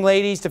men and young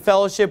ladies to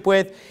fellowship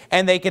with,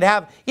 and they could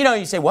have,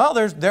 you say, well,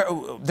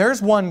 there's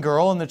one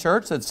girl in the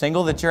church that's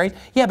single that you're raised.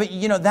 Yeah, but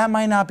that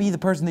might not be the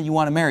person that you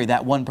want to marry,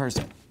 that one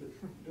person.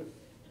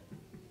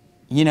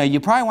 You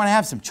probably want to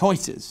have some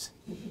choices.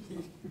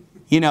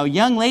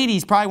 Young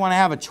ladies probably want to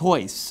have a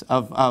choice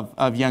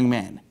of young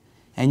men.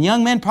 And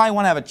young men probably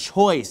want to have a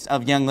choice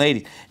of young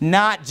ladies.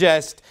 Not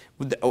just,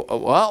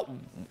 well,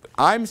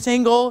 I'm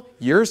single,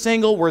 you're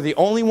single, we're the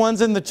only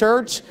ones in the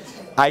church.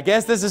 I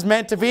guess this is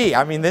meant to be.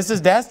 I mean, this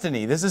is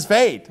destiny. This is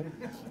fate.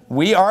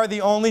 We are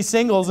the only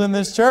singles in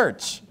this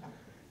church.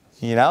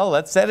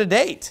 Let's set a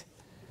date.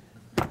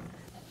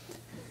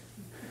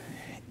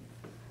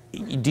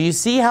 Do you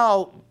see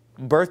how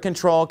birth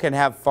control can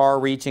have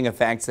far-reaching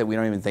effects that we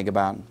don't even think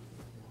about?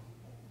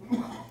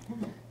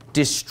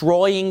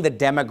 Destroying the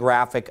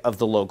demographic of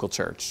the local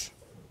church.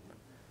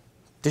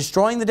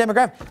 Destroying the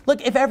demographic.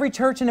 Look, if every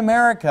church in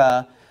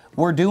America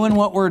were doing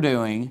what we're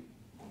doing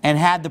and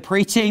had the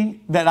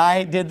preaching that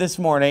I did this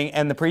morning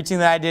and the preaching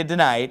that I did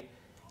tonight,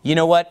 you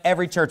know what?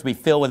 Every church would be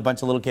filled with a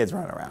bunch of little kids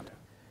running around.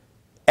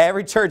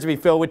 Every church would be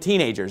filled with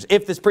teenagers.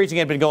 If this preaching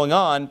had been going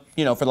on,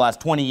 for the last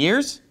 20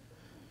 years,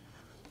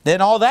 then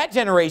all that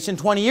generation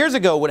 20 years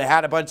ago would have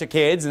had a bunch of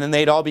kids, and then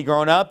they'd all be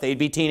grown up, they'd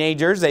be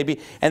teenagers, and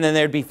then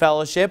there'd be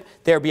fellowship,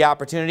 there'd be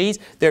opportunities,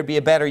 there'd be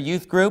a better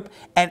youth group,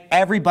 and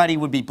everybody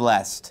would be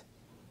blessed.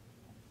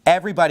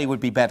 Everybody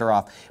would be better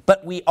off.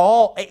 But we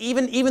all,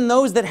 even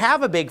those that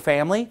have a big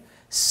family,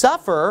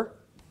 suffer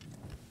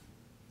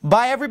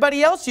by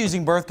everybody else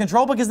using birth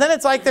control, because then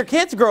it's like their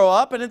kids grow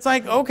up and it's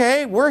like,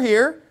 okay, we're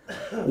here.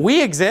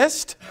 We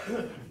exist.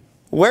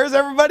 Where's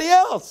everybody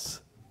else?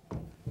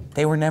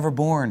 They were never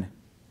born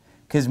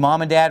because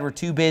mom and dad were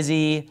too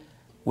busy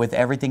with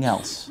everything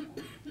else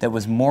that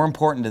was more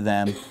important to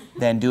them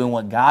than doing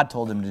what God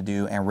told them to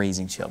do and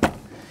raising children.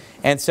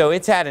 And so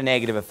it's had a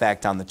negative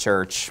effect on the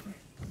church.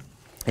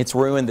 It's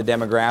ruined the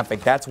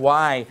demographic. That's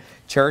why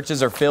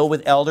churches are filled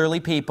with elderly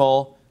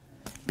people,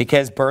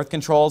 because birth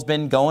control has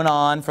been going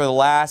on for the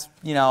last,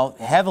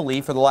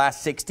 heavily for the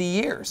last 60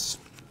 years.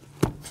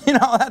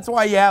 That's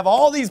why you have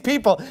all these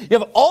people. You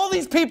have all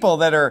these people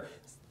that are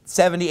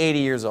 70, 80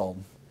 years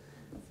old.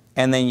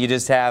 And then you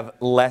just have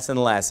less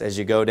and less as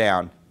you go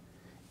down.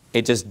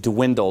 It just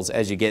dwindles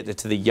as you get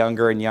to the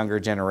younger and younger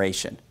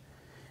generation.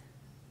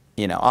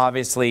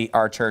 Obviously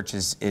our church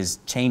is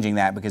changing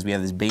that because we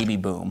have this baby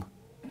boom.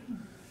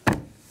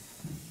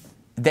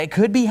 That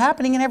could be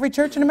happening in every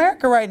church in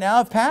America right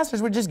now if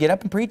pastors would just get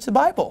up and preach the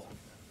Bible.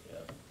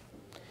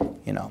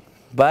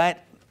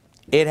 But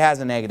it has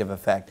a negative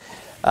effect.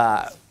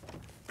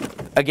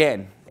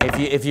 Again,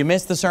 if you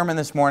missed the sermon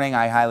this morning,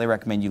 I highly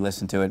recommend you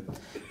listen to it.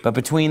 But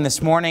between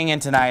this morning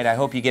and tonight, I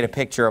hope you get a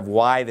picture of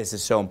why this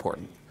is so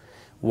important.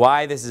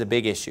 Why this is a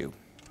big issue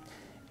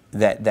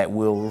that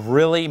will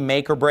really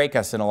make or break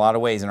us in a lot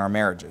of ways in our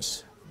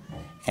marriages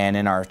and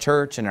in our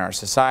church and in our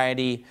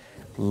society.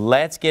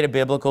 Let's get a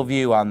biblical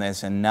view on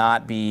this and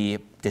not be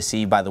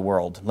deceived by the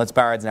world. Let's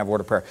bow our heads and have a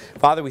word of prayer.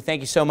 Father, we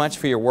thank you so much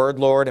for your word,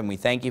 Lord, and we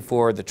thank you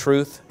for the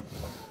truth.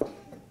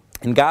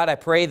 And God, I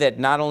pray that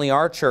not only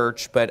our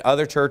church, but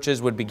other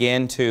churches would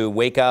begin to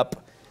wake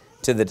up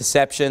to the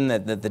deception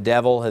that the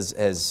devil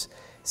has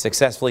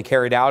successfully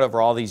carried out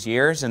over all these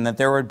years, and that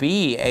there would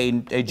be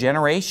a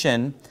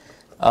generation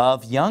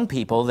of young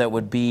people that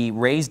would be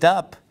raised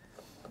up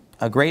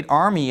a great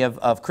army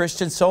of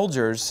Christian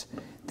soldiers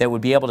that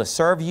would be able to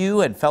serve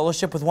you and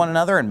fellowship with one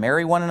another and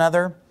marry one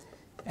another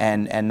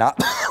and not,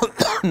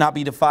 not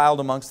be defiled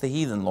amongst the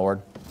heathen,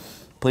 Lord.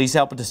 Please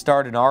help it to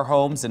start in our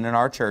homes and in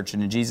our church.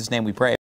 And in Jesus' name we pray.